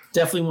guys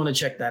definitely want to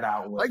check that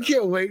out. I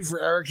can't wait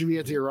for Eric to be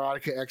at the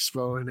Erotica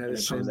Expo in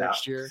Edison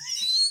next year.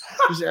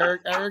 Because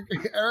Eric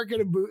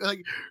in a booth,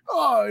 like,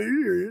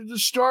 you're the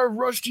star of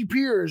Rusty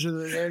Piers,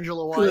 and then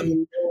Angela White,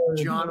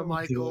 Gianna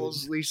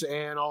Michaels, Lisa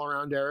Ann, all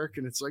around Eric,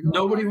 and it's like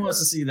nobody wants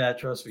to see that.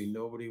 Trust me,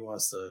 nobody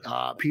wants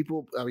to.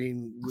 People, I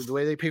mean, with the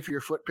way they pay for your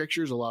foot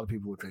pictures, a lot of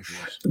people would pay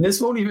for this. This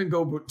won't even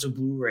go to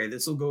Blu-ray.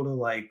 This will go to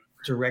like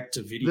direct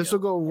to video. This will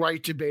go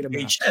right to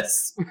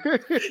Betamax.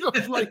 It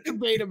goes right to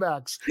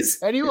Betamax.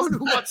 Anyone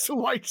who wants to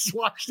watch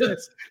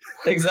this,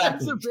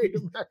 exactly.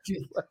 Betamax.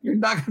 You're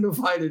not going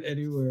to find it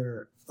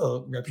anywhere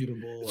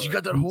reputable. You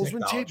got that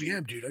Holzman tape?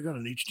 Yeah, dude. I got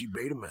an HD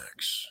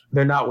Betamax.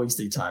 They're not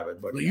wasting time,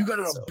 but you got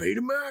it on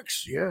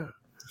Betamax? Yeah.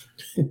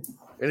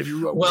 And if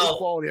you wrote good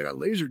quality, I got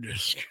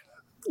Laserdisc.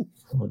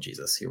 Oh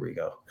Jesus! Here we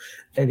go.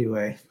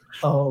 Anyway,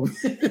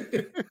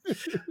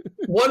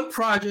 one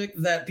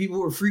project that people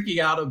were freaking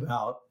out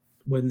about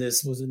when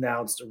this was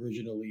announced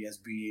originally as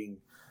being,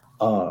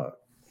 I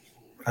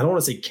don't want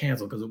to say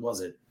canceled because it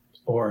wasn't,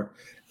 or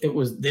it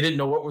was, they didn't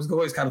know what was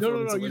going. It's kind of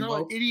no. You know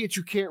what? Idiots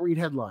who can't read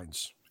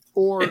headlines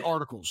or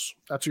articles.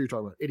 That's what you're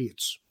talking about.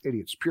 Idiots,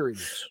 pure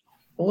idiots.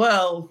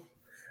 Well,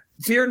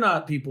 fear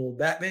not, people.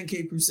 Batman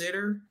Cape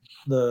Crusader,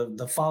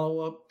 the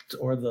follow up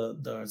or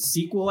the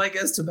sequel, I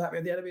guess, to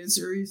Batman the Animated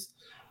Series,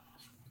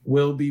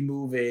 will be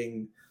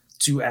moving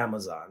to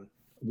Amazon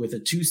with a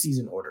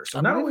 2-season order. So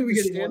not only are we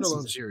getting a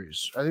standalone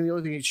series, I think the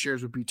only thing he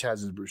shares with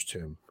Taz is Bruce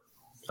Timm.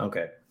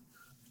 Okay.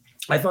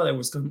 I thought it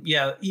was,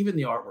 even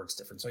the artwork's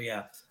different. So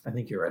yeah, I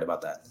think you're right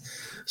about that.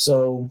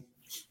 So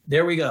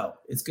there we go.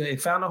 It's good.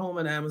 It found a home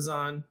on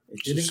Amazon.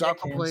 It didn't stop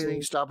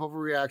complaining. Stop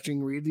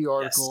overreacting. Read the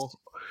article.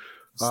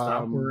 Yes.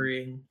 Stop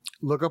worrying.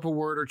 Look up a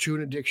word or two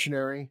in a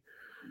dictionary.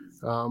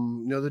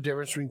 Know the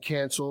difference between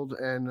canceled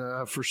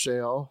and for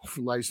sale,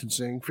 for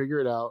licensing. Figure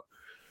it out.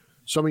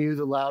 Some of you,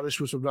 the loudest,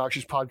 most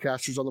obnoxious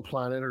podcasters on the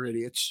planet, are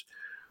idiots.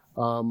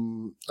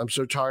 I'm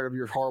so tired of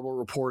your horrible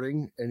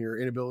reporting and your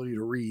inability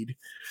to read.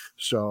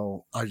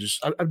 So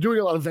I'm doing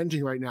a lot of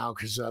venting right now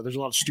because there's a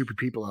lot of stupid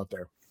people out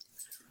there.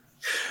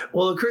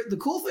 Well, the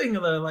cool thing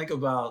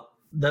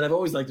that I've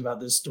always liked about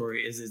this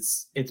story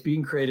is it's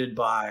being created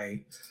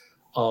by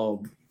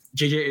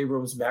J.J.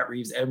 Abrams, Matt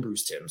Reeves, and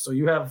Bruce Timm. So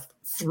you have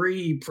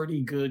 3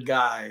 pretty good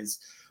guys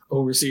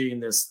overseeing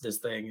this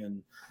thing,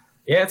 and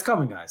yeah, it's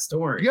coming, guys. Don't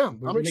worry. Yeah,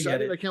 I'm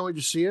excited. I can't wait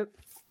to see it.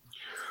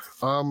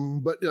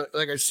 But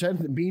like I said,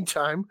 in the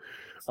meantime,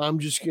 I'm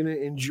just gonna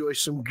enjoy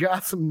some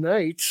Gotham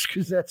Knights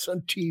because that's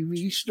on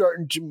TV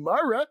starting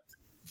tomorrow.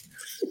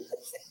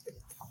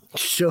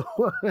 So,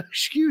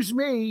 excuse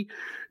me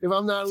if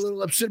I'm not a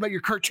little upset about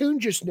your cartoon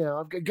just now.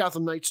 I've got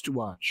Gotham Knights to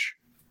watch.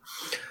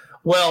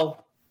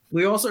 Well,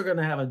 we also are going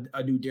to have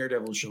a new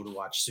Daredevil show to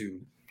watch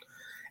soon.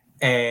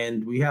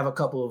 And we have a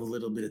couple of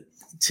little bit of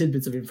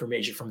tidbits of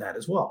information from that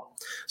as well.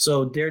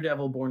 So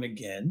Daredevil Born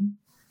Again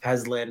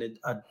has landed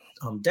a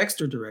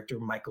Dexter director,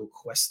 Michael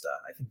Cuesta.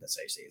 I think that's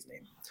how you say his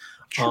name.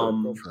 Sure,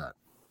 go for that.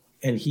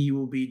 And he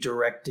will be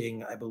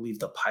directing, I believe,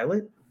 the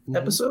pilot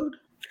episode.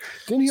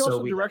 Didn't he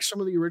also direct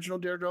some of the original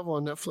Daredevil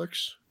on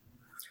Netflix?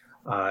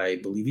 I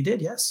believe he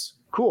did, yes.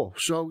 Cool.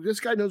 So this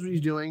guy knows what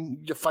he's doing.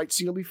 The fight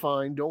scene will be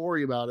fine. Don't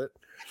worry about it.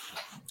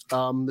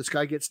 This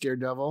guy gets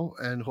Daredevil,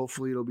 and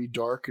hopefully it'll be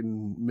dark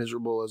and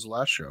miserable as the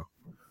last show.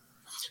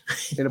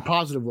 In a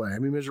positive way. I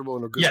mean, miserable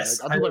in a good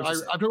Yes, way. I'm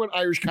talking about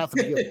Irish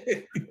Catholic guilt.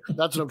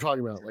 That's what I'm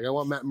talking about. Like, I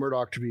want Matt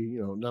Murdock to be,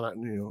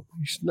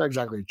 he's not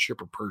exactly a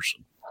chipper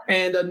person.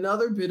 And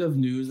another bit of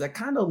news that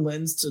kind of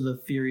lends to the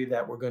theory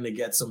that we're going to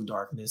get some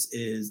darkness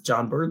is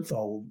John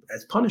Bernthal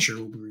as Punisher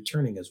will be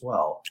returning as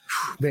well.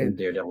 Man,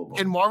 Daredevil.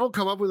 Can Marvel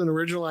come up with an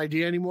original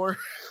idea anymore?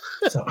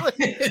 So.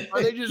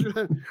 Are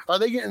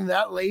they getting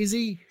that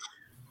lazy?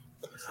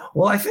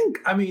 Well,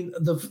 I mean,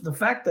 the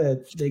fact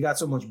that they got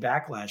so much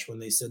backlash when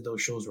they said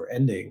those shows were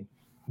ending,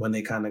 when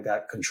they kind of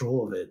got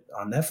control of it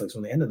on Netflix,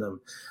 when they ended them,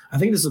 I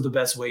think this is the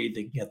best way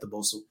they can get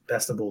the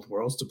best of both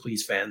worlds to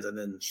please fans and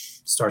then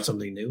start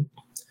something new.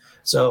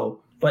 So,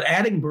 but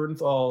adding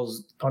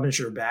Bernthal's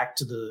Punisher back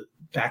to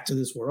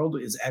this world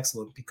is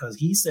excellent because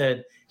he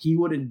said he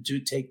wouldn't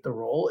take the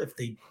role if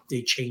they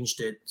changed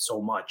it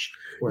so much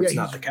where it's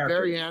not the character.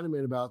 Very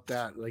adamant about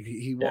that. Like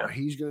he's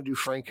going to do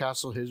Frank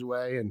Castle his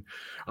way, and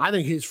I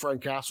think his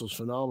Frank Castle is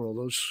phenomenal.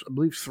 Those, I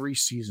believe, 3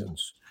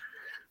 seasons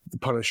the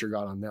Punisher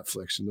got on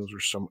Netflix, and those are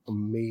some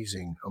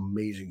amazing,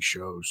 amazing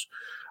shows.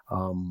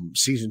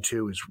 Season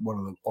 2 is one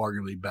of the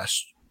arguably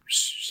best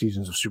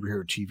seasons of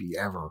superhero TV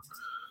ever.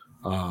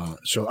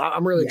 So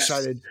I'm really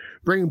excited.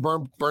 Bringing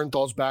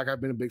Bernthal's back.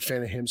 I've been a big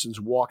fan of him since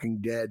Walking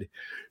Dead.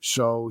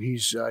 So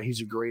he's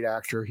a great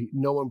actor.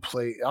 No one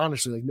plays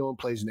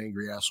an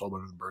angry asshole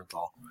better than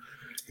Bernthal.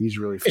 He's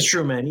really fun. It's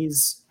true, man.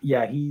 He's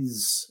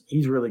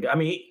really good. I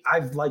mean,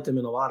 I've liked him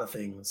in a lot of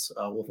things.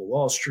 Wolf of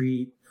Wall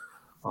Street.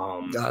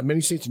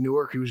 Many Saints of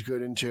Newark, he was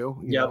good in too.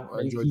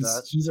 I enjoyed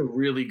that. He's a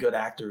really good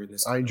actor in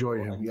this. I enjoy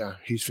him. Yeah,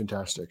 he's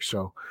fantastic.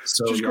 So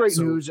just great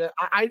news.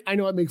 I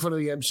know I make fun of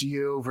the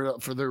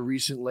MCU for their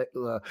recent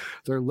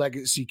their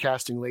legacy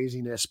casting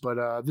laziness,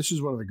 but this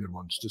is one of the good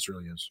ones. This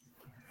really is.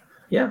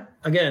 Yeah.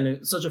 Again,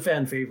 it's such a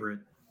fan favorite.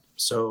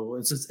 So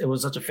it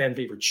was such a fan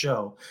favorite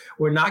show.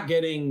 We're not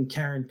getting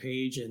Karen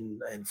Page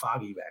and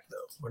Foggy back though.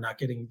 We're not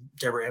getting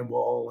Deborah Ann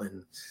Wall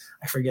and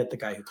I forget the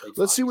guy who played.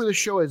 Let's see where the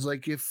show is.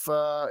 Like if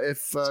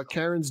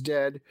Karen's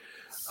dead,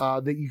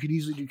 that you could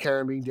easily do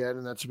Karen being dead,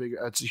 and that's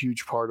a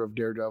huge part of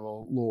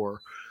Daredevil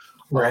lore.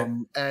 Right.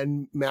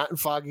 And Matt and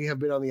Foggy have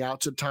been on the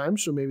outs at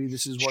times, so maybe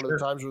this is one of the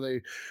times where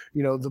they,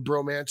 the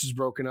bromance is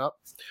broken up.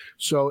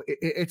 So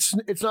it's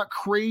not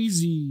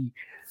crazy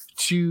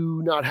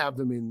to not have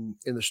them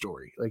in the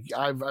story. Like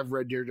I've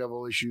read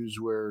Daredevil issues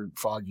where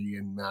Foggy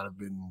and Matt have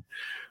been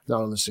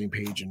not on the same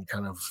page and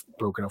kind of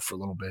broken up for a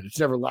little bit. It's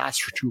never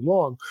lasts for too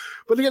long.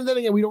 But then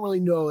again, we don't really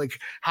know like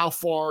how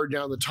far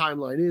down the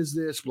timeline is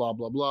this, blah,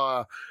 blah,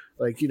 blah.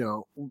 Like,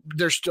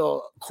 there's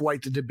still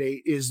quite the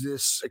debate. Is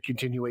this a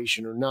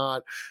continuation or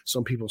not?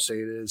 Some people say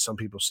it is. Some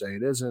people say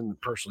it isn't.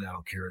 Personally, I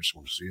don't care. I just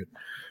want to see it.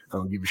 I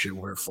don't give a shit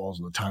where it falls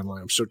in the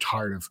timeline. I'm so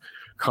tired of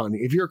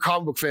continuity. If you're a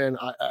comic book fan,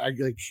 I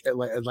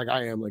like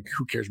I am, like,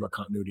 who cares about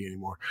continuity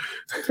anymore?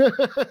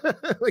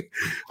 Like,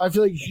 I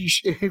feel like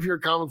if you're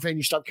a comic book fan,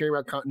 you stop caring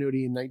about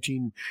continuity in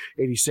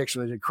 1986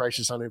 when they did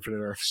Crisis on Infinite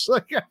Earths.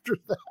 Like after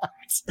that,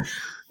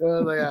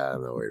 I'm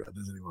not worried about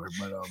this anymore.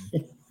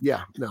 But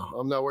yeah, no,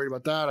 I'm not worried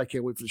about that. I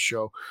can't wait for the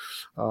show.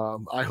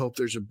 I hope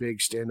there's a big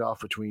standoff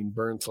between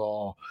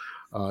Bernthal,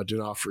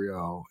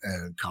 D'Onofrio,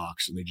 and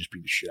Cox, and they just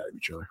beat the shit out of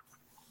each other.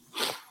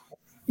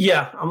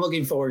 Yeah, I'm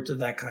looking forward to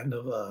that kind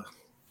of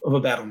a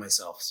battle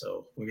myself.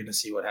 So we're gonna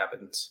see what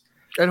happens.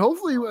 And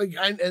hopefully,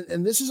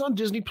 and this is on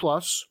Disney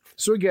Plus.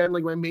 So again,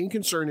 like my main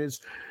concern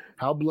is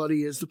how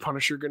bloody is the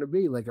Punisher going to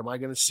be? Like, am I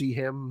going to see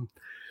him?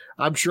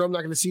 I'm sure I'm not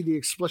going to see the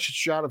explicit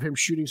shot of him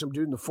shooting some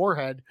dude in the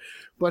forehead,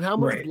 but how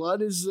much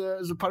blood is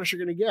the Punisher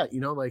going to get?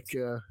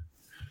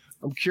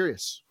 I'm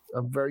curious.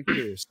 I'm very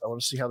curious. I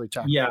want to see how they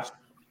tackle it. Yeah,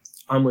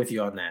 I'm with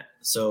you on that.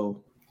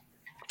 So,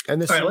 and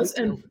this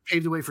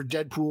paved the way for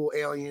Deadpool,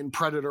 Alien,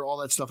 Predator, all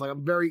that stuff. Like,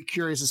 I'm very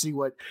curious to see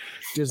what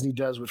Disney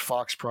does with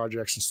Fox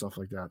projects and stuff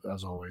like that,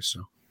 as always.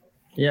 So,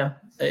 yeah,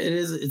 it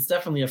is. It's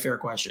definitely a fair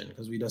question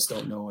because we just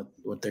don't know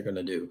what they're going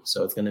to do.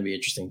 So it's going to be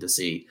interesting to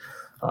see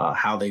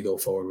how they go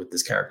forward with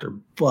this character.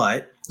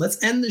 But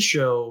let's end the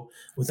show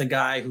with a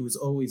guy who's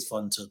always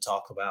fun to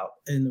talk about,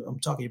 and I'm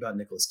talking about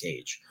Nicolas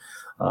Cage.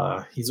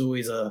 He's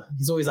always a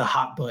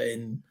hot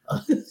button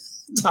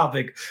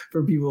topic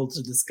for people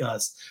to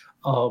discuss.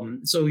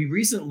 So he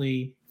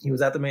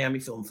was at the Miami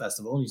Film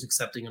Festival and he's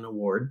accepting an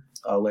award,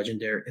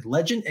 Legend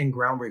and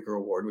Groundbreaker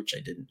Award, which I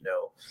didn't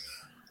know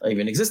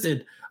even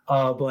existed.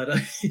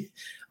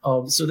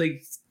 So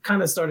they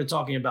kind of started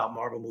talking about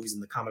Marvel movies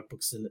and the comic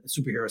books and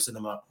superhero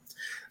cinema.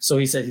 So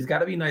he said he's got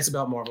to be nice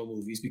about Marvel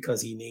movies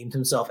because he named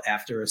himself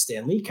after a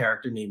Stan Lee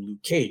character named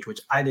Luke Cage,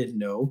 which I didn't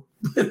know.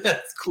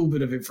 That's a cool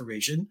bit of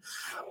information.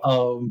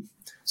 So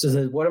he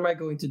said, what am I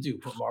going to do?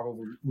 Put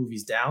Marvel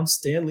movies down?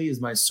 Stan Lee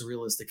is my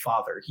surrealistic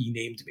father. He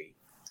named me.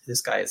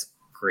 This guy is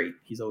great.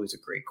 He's always a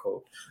great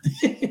quote.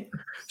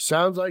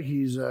 Sounds like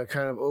he's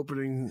kind of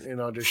opening an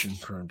audition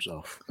for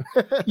himself.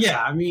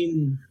 Yeah, I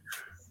mean,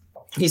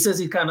 he says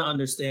he kind of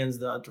understands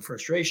the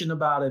frustration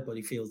about it, but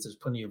he feels there's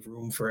plenty of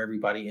room for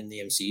everybody in the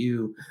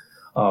MCU.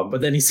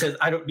 But then he says,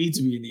 I don't need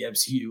to be in the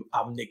MCU.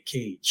 I'm Nick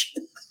Cage.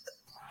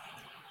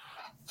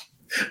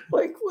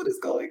 Like, what is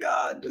going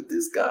on with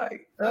this guy?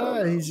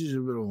 He's just a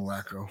bit of a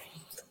wacko.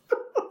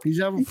 He's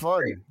having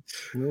fun.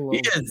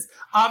 He is.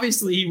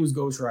 Obviously, he was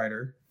Ghost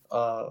Rider,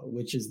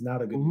 which is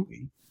not a good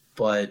movie.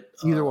 But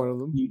either one of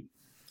them.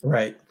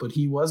 Right. But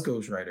he was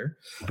Ghost Rider.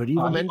 But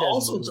even Mendez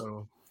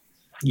also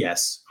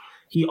yes.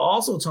 He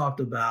also talked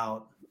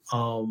about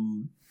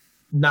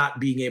not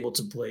being able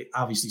to play.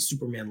 Obviously,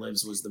 Superman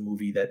Lives was the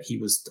movie that he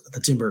was, the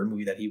Tim Burton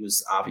movie that he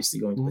was obviously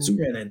going to play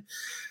Superman in.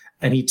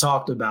 And he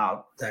talked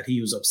about that he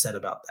was upset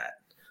about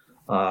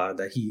that.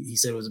 That he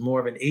said it was more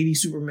of an 80s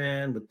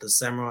Superman with the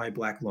samurai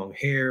black long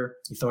hair.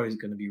 He thought he was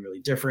going to be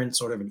really different,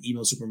 sort of an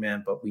emo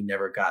Superman, but we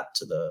never got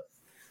to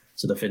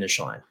the finish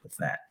line with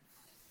that.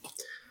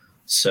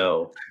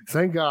 So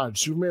thank God,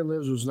 Superman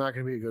Lives was not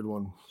going to be a good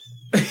one.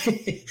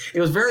 It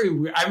was very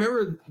weird. I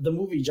remember the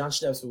movie, John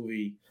Stepp's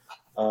movie,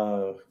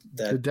 that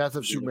The Death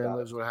of Superman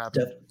Lives. What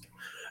happened?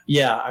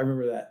 Yeah, I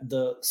remember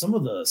that. Some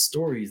of the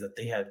stories that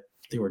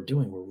they were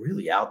doing were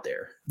really out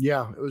there.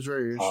 Yeah, it was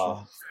very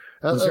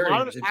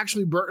interesting.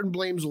 Actually, Burton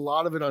blames a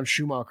lot of it on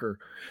Schumacher.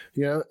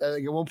 You know,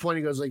 like at one point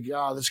he goes like,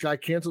 this guy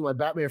canceled my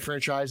Batman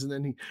franchise, and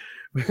then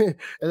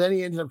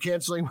he ended up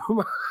canceling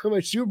my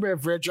Superman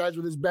franchise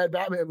with his bad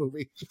Batman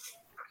movie.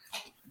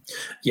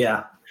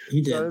 Yeah,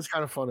 he did. So it's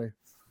kind of funny.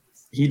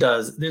 He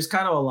does. There's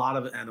kind of a lot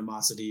of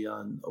animosity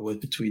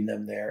between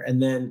them there.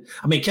 And then,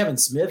 I mean, Kevin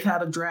Smith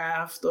had a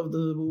draft of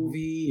the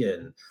movie,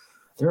 and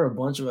there are a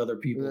bunch of other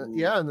people. And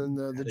then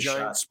the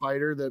giant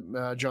spider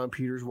that John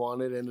Peters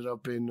wanted ended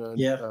up in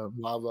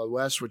Wild Wild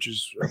West, which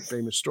is a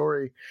famous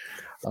story.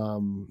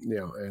 And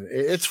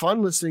it's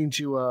fun listening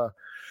to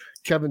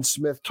Kevin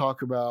Smith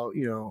talk about,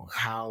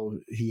 how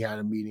he had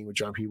a meeting with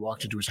John Peters,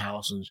 walked into his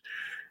house, and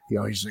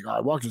he's like,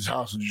 I walked to his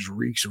house and it just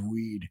reeks of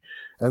weed.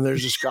 And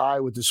there's this guy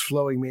with this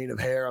flowing mane of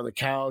hair on the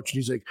couch, and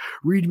he's like,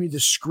 read me the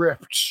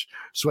script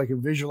so I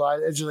can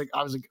visualize. It's just like,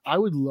 I was like, I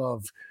would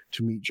love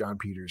to meet John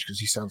Peters because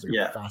he sounds like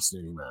a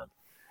fascinating man.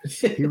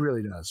 He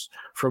really does.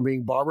 From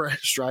being Barbara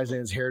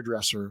Streisand's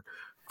hairdresser,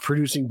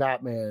 producing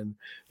Batman,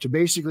 to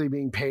basically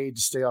being paid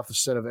to stay off the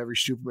set of every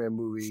Superman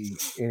movie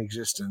in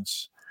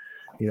existence.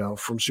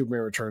 From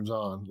Superman Returns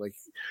on, like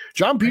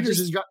John Peters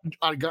has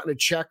gotten a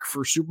check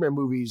for Superman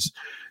movies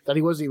that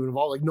he wasn't even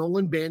involved. Like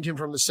Nolan banned him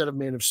from the set of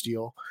Man of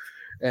Steel,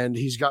 and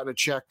he's gotten a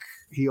check.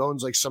 He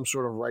owns like some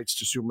sort of rights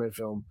to Superman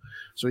film,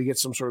 so he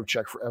gets some sort of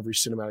check for every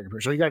cinematic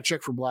appearance. So he got a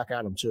check for Black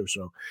Adam too.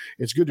 So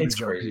it's good to be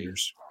John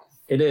Peters.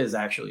 It is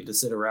actually to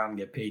sit around and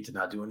get paid to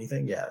not do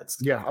anything.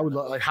 Yeah, I would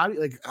love. How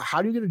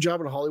do you get a job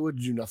in Hollywood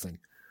to do nothing?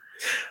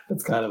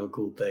 That's kind of a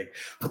cool thing.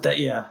 But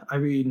I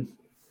mean,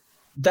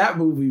 that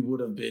movie would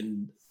have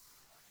been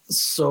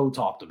so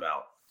talked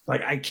about.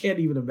 Like, I can't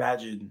even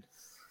imagine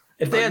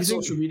if they had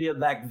social media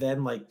back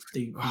then, like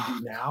they do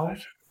now.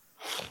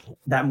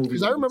 That movie.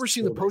 Because I remember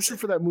seeing the poster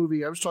for that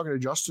movie. I was talking to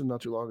Justin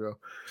not too long ago.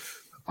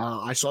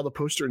 I saw the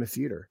poster in a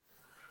theater.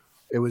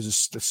 It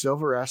was the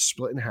silver S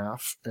split in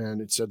half, and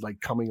it said like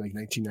coming like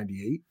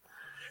 1998.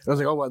 And I was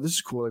like, oh wow, this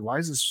is cool. Like, why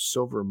is this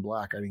silver and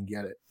black? I didn't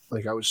get it.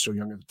 Like, I was so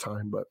young at the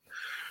time, but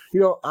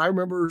I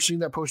remember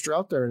seeing that poster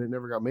out there and it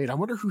never got made. I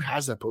wonder who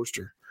has that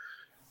poster.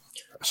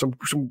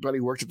 Somebody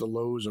worked at the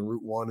Lowe's on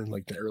Route 1 in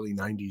like the early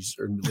 90s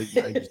or late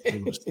 90s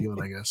able to steal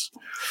it, I guess.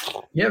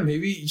 Yeah,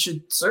 maybe you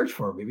should search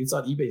for it. Maybe it's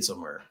on eBay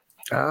somewhere.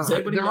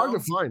 They're hard to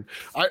find.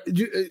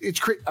 It's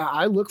crazy.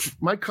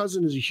 My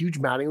cousin is a huge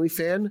Mattingly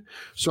fan,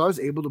 so I was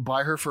able to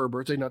buy her for her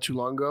birthday not too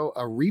long ago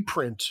a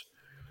reprint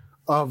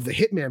of the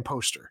Hitman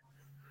poster.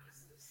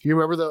 You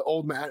remember the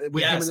old Matt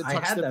with him in the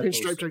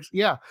pinstripe tux?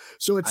 Yeah.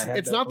 So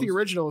it's not the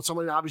original.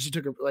 Someone obviously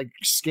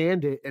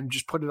scanned it and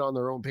just put it on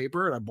their own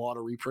paper, and I bought a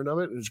reprint of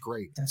it, and it's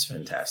great. That's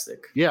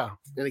fantastic. Yeah.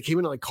 And it came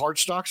in like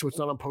cardstock, so it's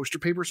not on poster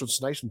paper, so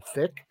it's nice and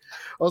thick.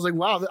 I was like,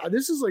 wow,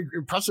 this is like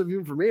impressive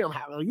even for me. I'm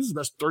like, this is the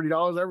best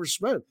 $30 I ever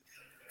spent.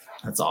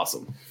 That's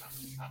awesome.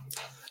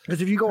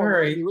 Because if you go on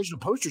the original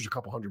poster's a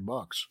couple $100.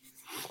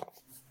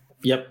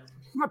 Yep.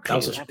 I'm not paying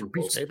that for a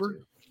piece of paper.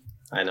 Too.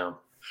 I know.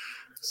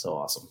 So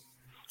awesome.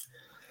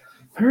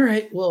 All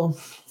right. Well,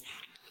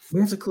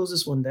 we have to close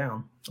this one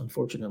down,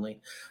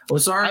 unfortunately. Well,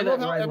 sorry. I love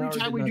how every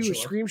time we do a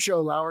Scream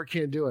show, Lauer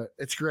can't do it.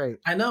 It's great.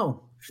 I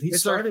know. He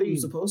started. He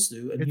was supposed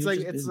to. And it's like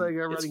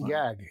a running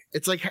gag.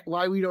 It's like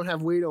why we don't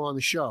have Wado on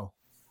the show.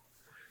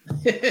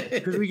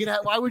 Because we can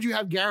have. Why would you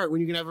have Garrett when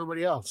you can have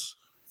everybody else?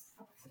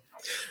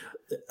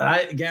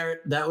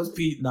 Garrett, that was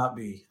Pete, not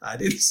me. I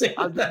didn't say.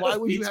 Why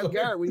would you have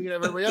Garrett when you can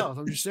have everybody else?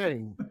 I'm just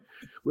saying.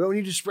 We don't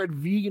need to spread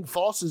vegan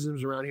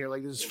falsisms around here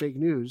like this is fake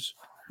news.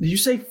 Did you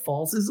say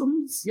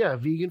falsisms? Yeah,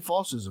 vegan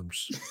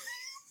falsisms.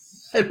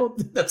 I don't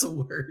think that's a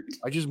word.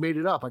 I just made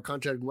it up. I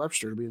contacted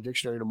Webster to be in the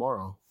dictionary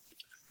tomorrow.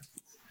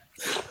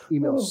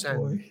 Email send.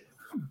 Boy.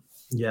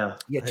 Yeah.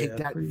 Yeah, take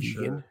that, vegan.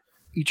 Sure.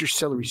 Eat your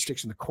celery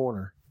sticks in the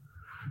corner.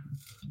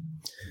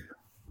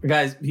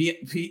 Guys,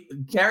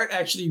 Garrett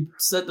actually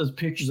sent us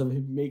pictures of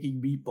him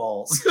making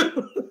meatballs.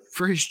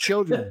 For his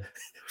children.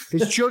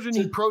 His children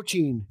need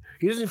protein.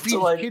 He doesn't feed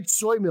his kids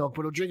soy milk,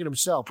 but he'll drink it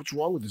himself. What's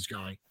wrong with this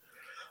guy?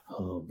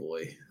 Oh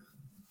boy,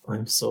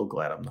 I'm so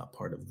glad I'm not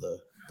part of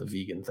the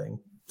vegan thing.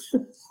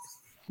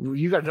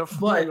 You got enough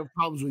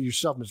problems with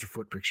yourself, Mr.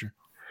 Foot Picture.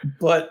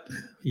 But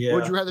yeah,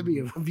 would you rather be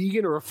a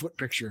vegan or a foot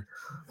picture?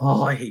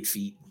 Oh, I hate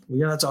feet.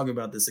 We're not talking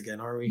about this again,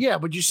 are we? Yeah,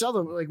 but you sell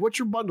them. Like, what's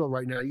your bundle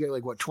right now? You get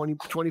like what 20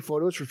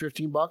 photos for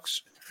 $15.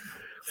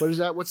 What is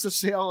that? What's the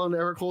sale on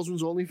Eric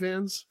Holzman's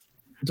OnlyFans?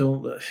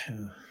 Don't.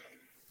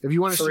 If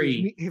you want to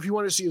see, if you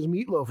want to see his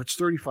meatloaf, it's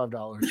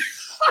 $35.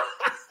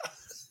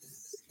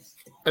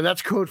 And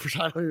that's code for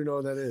I don't even know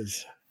what that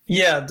is.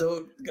 Yeah,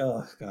 don't.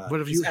 Oh God.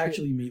 But if you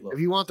actually meatloaf, if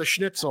you want the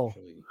schnitzel,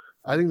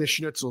 I think the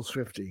schnitzel's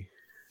 $50.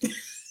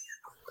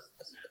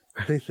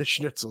 I think the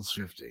schnitzel's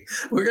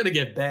 $50. We're gonna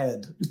get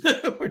banned.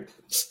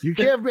 You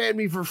can't ban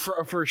me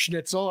for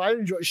schnitzel. I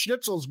enjoy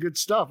schnitzel's good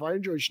stuff. I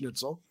enjoy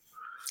schnitzel.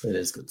 It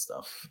is good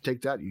stuff.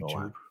 Take that,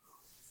 YouTube.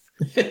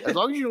 As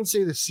long as you don't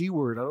say the C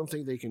word, I don't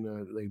think they can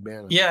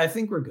ban it. Yeah, I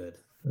think we're good.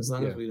 As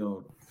long as we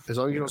don't. As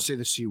long as you don't say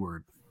the C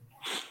word.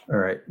 All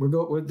right,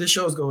 this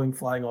show is going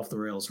flying off the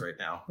rails right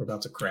now. We're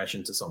about to crash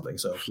into something.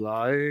 So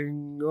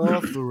flying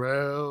off the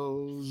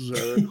rails,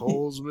 Eric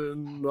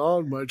Holzman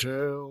on my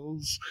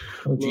tails.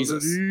 Oh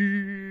Jesus!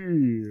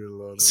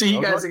 See, you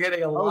guys are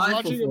getting a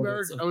live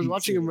performance. I was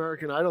watching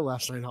American Idol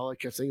last night. All I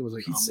kept thinking was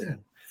like, oh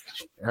man,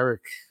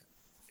 Eric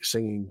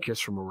singing "Kiss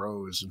from a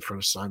Rose" in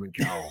front of Simon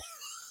Cowell.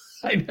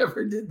 I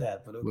never did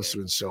that, but okay. Must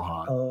have been so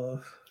hot.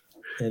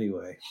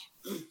 Anyway,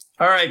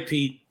 all right,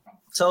 Pete.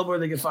 Tell them where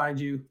they can find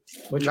you.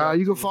 You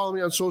can follow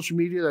me on social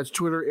media. That's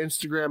Twitter,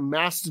 Instagram,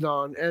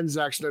 Mastodon, and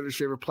Zack Snyder's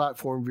favorite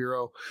platform,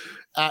 Vero,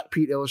 at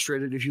Pete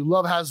Illustrated. If you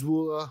love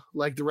Hasbulla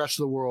like the rest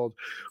of the world,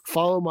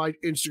 follow my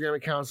Instagram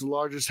account. It's the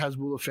largest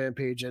Hasbulla fan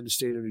page in the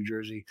state of New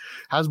Jersey.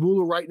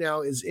 Hasbulla right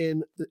now is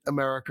in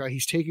America.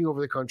 He's taking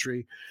over the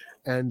country,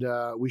 and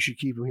we should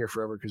keep him here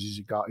forever because he's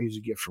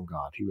a gift from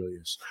God. He really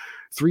is.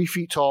 3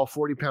 feet tall,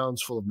 40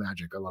 pounds, full of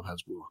magic. I love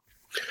Hasbulla.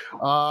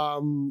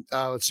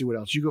 Let's see what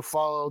else. You can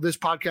follow this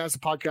podcast, the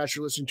podcast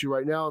you're listening to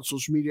right now, on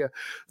social media.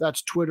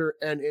 That's Twitter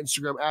and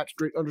Instagram at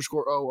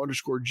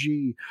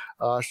 @straight_O_G.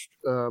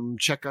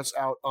 Check us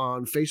out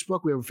on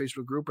Facebook. We have a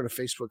Facebook group and a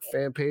Facebook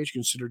fan page.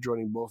 Consider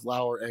joining. Both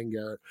Lauer and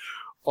Garrett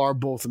are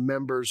both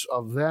members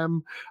of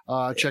them.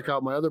 Check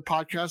out my other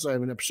podcast. I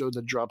have an episode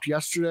that dropped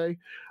yesterday,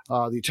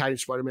 the Italian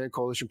Spider-Man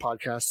Coalition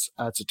podcast.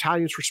 It's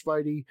Italians for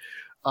Spidey.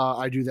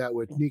 I do that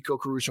with Nico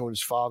Caruso and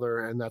his father,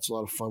 and that's a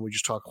lot of fun. We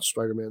just talk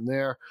Spider-Man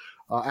there.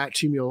 At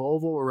Team Yellow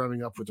Oval, we're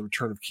revving up with the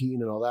return of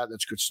Keaton and all that.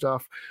 That's good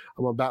stuff.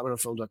 I'm on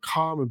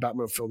BatmanOnFilm.com and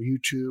Batman on Film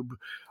YouTube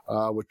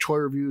with toy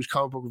reviews,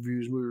 comic book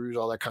reviews, movie reviews,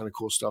 all that kind of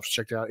cool stuff. So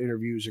check that out.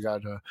 Interviews I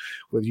got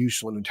with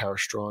Uslan and Tara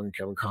Strong and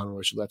Kevin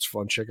Conroy, so that's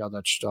fun. Check out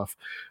that stuff.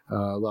 A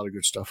lot of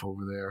good stuff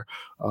over there.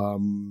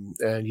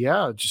 And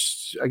yeah,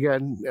 just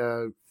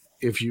again,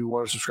 if you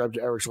want to subscribe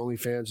to Eric's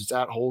OnlyFans, it's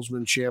at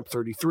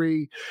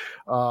HolzmanChamp33,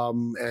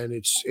 and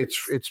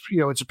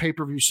it's a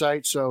pay-per-view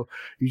site, so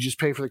you just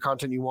pay for the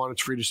content you want.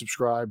 It's free to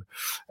subscribe,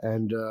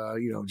 and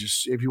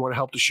just if you want to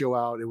help the show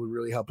out, it would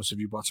really help us if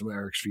you bought some of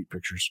Eric's feet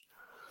pictures.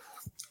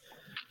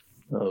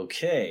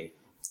 Okay,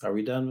 are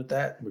we done with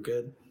that? We're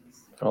good.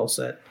 All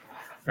set.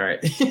 All right.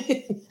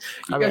 You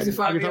guys can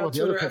find me on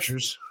Twitter.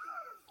 Pictures.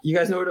 You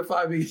guys know where to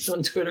find me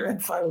on Twitter at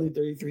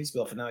Finally33,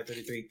 spell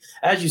Finale33.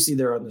 As you see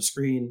there on the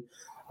screen.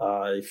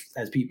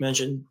 As Pete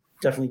mentioned,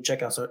 definitely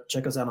check us out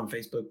on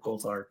Facebook.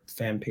 Both our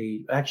fan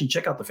page. Actually,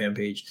 check out the fan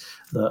page.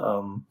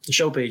 The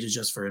show page is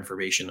just for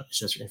information. It's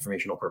just for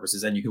informational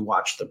purposes, and you can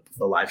watch the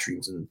live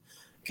streams and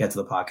get to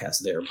the podcast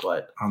there.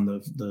 But on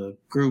the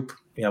group,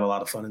 we have a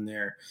lot of fun in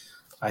there.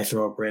 I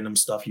throw up random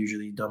stuff,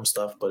 usually dumb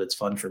stuff, but it's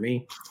fun for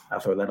me. I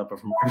throw that up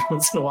every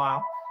once in a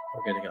while.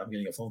 I'm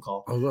getting a phone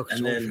call. Oh look,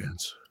 and then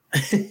fans.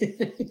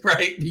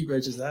 Right, he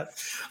mentions that,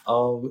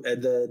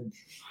 and then.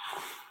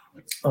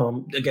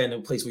 Again,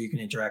 a place where you can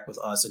interact with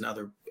us and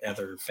other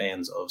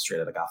fans of Straight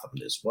Outta Gotham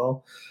as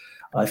well.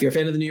 If you're a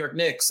fan of the New York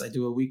Knicks, I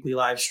do a weekly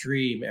live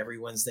stream every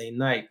Wednesday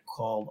night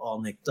called All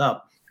Nicked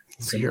Up.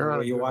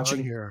 You're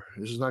watching here.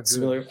 This is not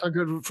good. It's not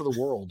good for the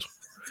world.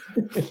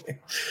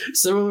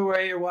 Similar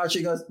way you're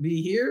watching us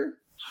be here,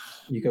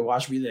 you can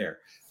watch me there.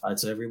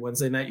 It's every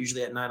Wednesday night,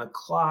 usually at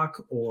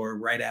 9:00 or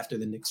right after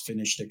the Knicks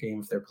finish their game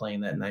if they're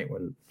playing that night.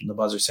 When the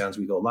buzzer sounds,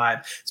 we go live.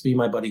 It's me,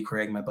 my buddy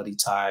Craig, my buddy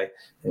Ty,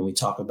 and we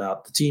talk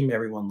about the team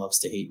everyone loves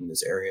to hate in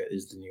this area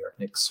is the New York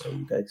Knicks. So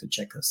you guys can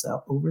check us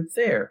out over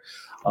there.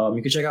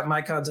 You can check out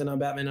my content on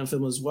Batman on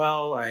Film as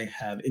well. I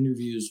have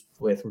interviews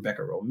with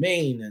Rebecca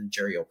Romaine and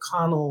Jerry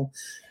O'Connell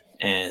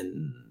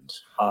and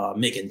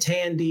Megan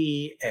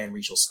Tandy and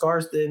Rachel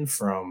Scarsden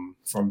from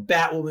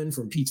Batwoman,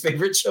 from Pete's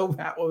favorite show,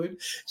 Batwoman.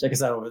 Check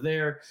us out over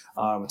there.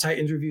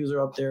 Titans reviews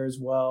are up there as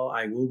well.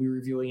 I will be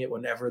reviewing it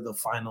whenever the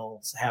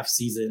final half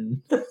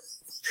season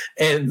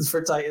ends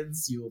for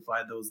Titans. You will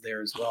find those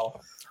there as well.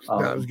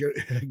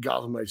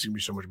 Gotham Knights can be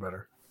so much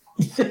better.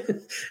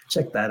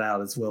 Check that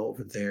out as well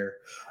over there.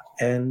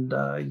 And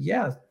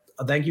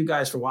thank you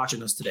guys for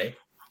watching us today.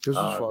 This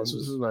was fun. This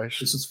was nice.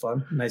 This was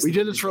fun. Nice. We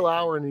did this for an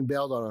hour and he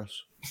bailed on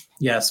us.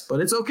 Yes,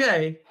 but it's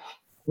okay.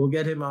 We'll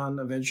get him on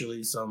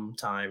eventually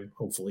sometime,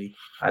 hopefully.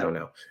 I don't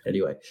know.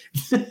 Anyway,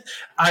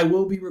 I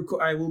will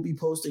be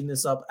posting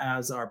this up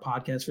as our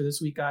podcast for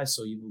this week, guys.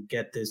 So you will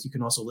get this. You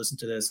can also listen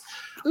to this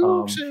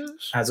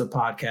as a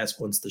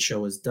podcast once the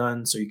show is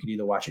done. So you can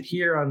either watch it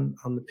here on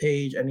the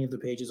page, any of the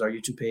pages, our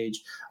YouTube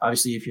page.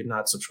 Obviously, if you're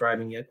not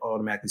subscribing yet,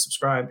 automatically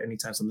subscribe.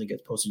 Anytime something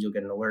gets posted, you'll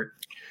get an alert.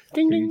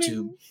 Ding, ding, YouTube.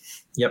 ding.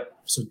 Yep.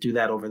 So do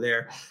that over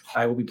there.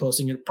 I will be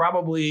posting it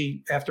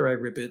probably after I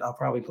rip it. I'll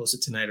probably post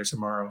it tonight or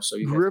tomorrow. So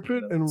you rip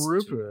it and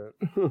rip it.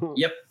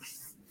 Yep.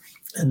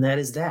 And that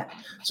is that.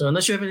 So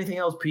unless you have anything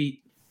else,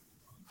 Pete.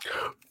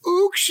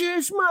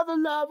 Ookshis, mother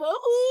lover.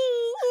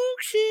 Ooh,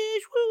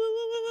 ookshis. Woo, woo,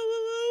 woo, woo,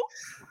 woo,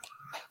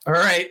 woo. All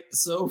right.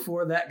 So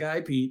for that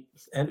guy, Pete,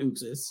 and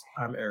Ooksis,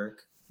 I'm Eric.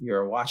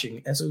 You're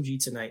watching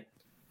SOG tonight,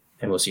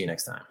 and we'll see you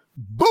next time.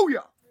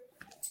 Booyah!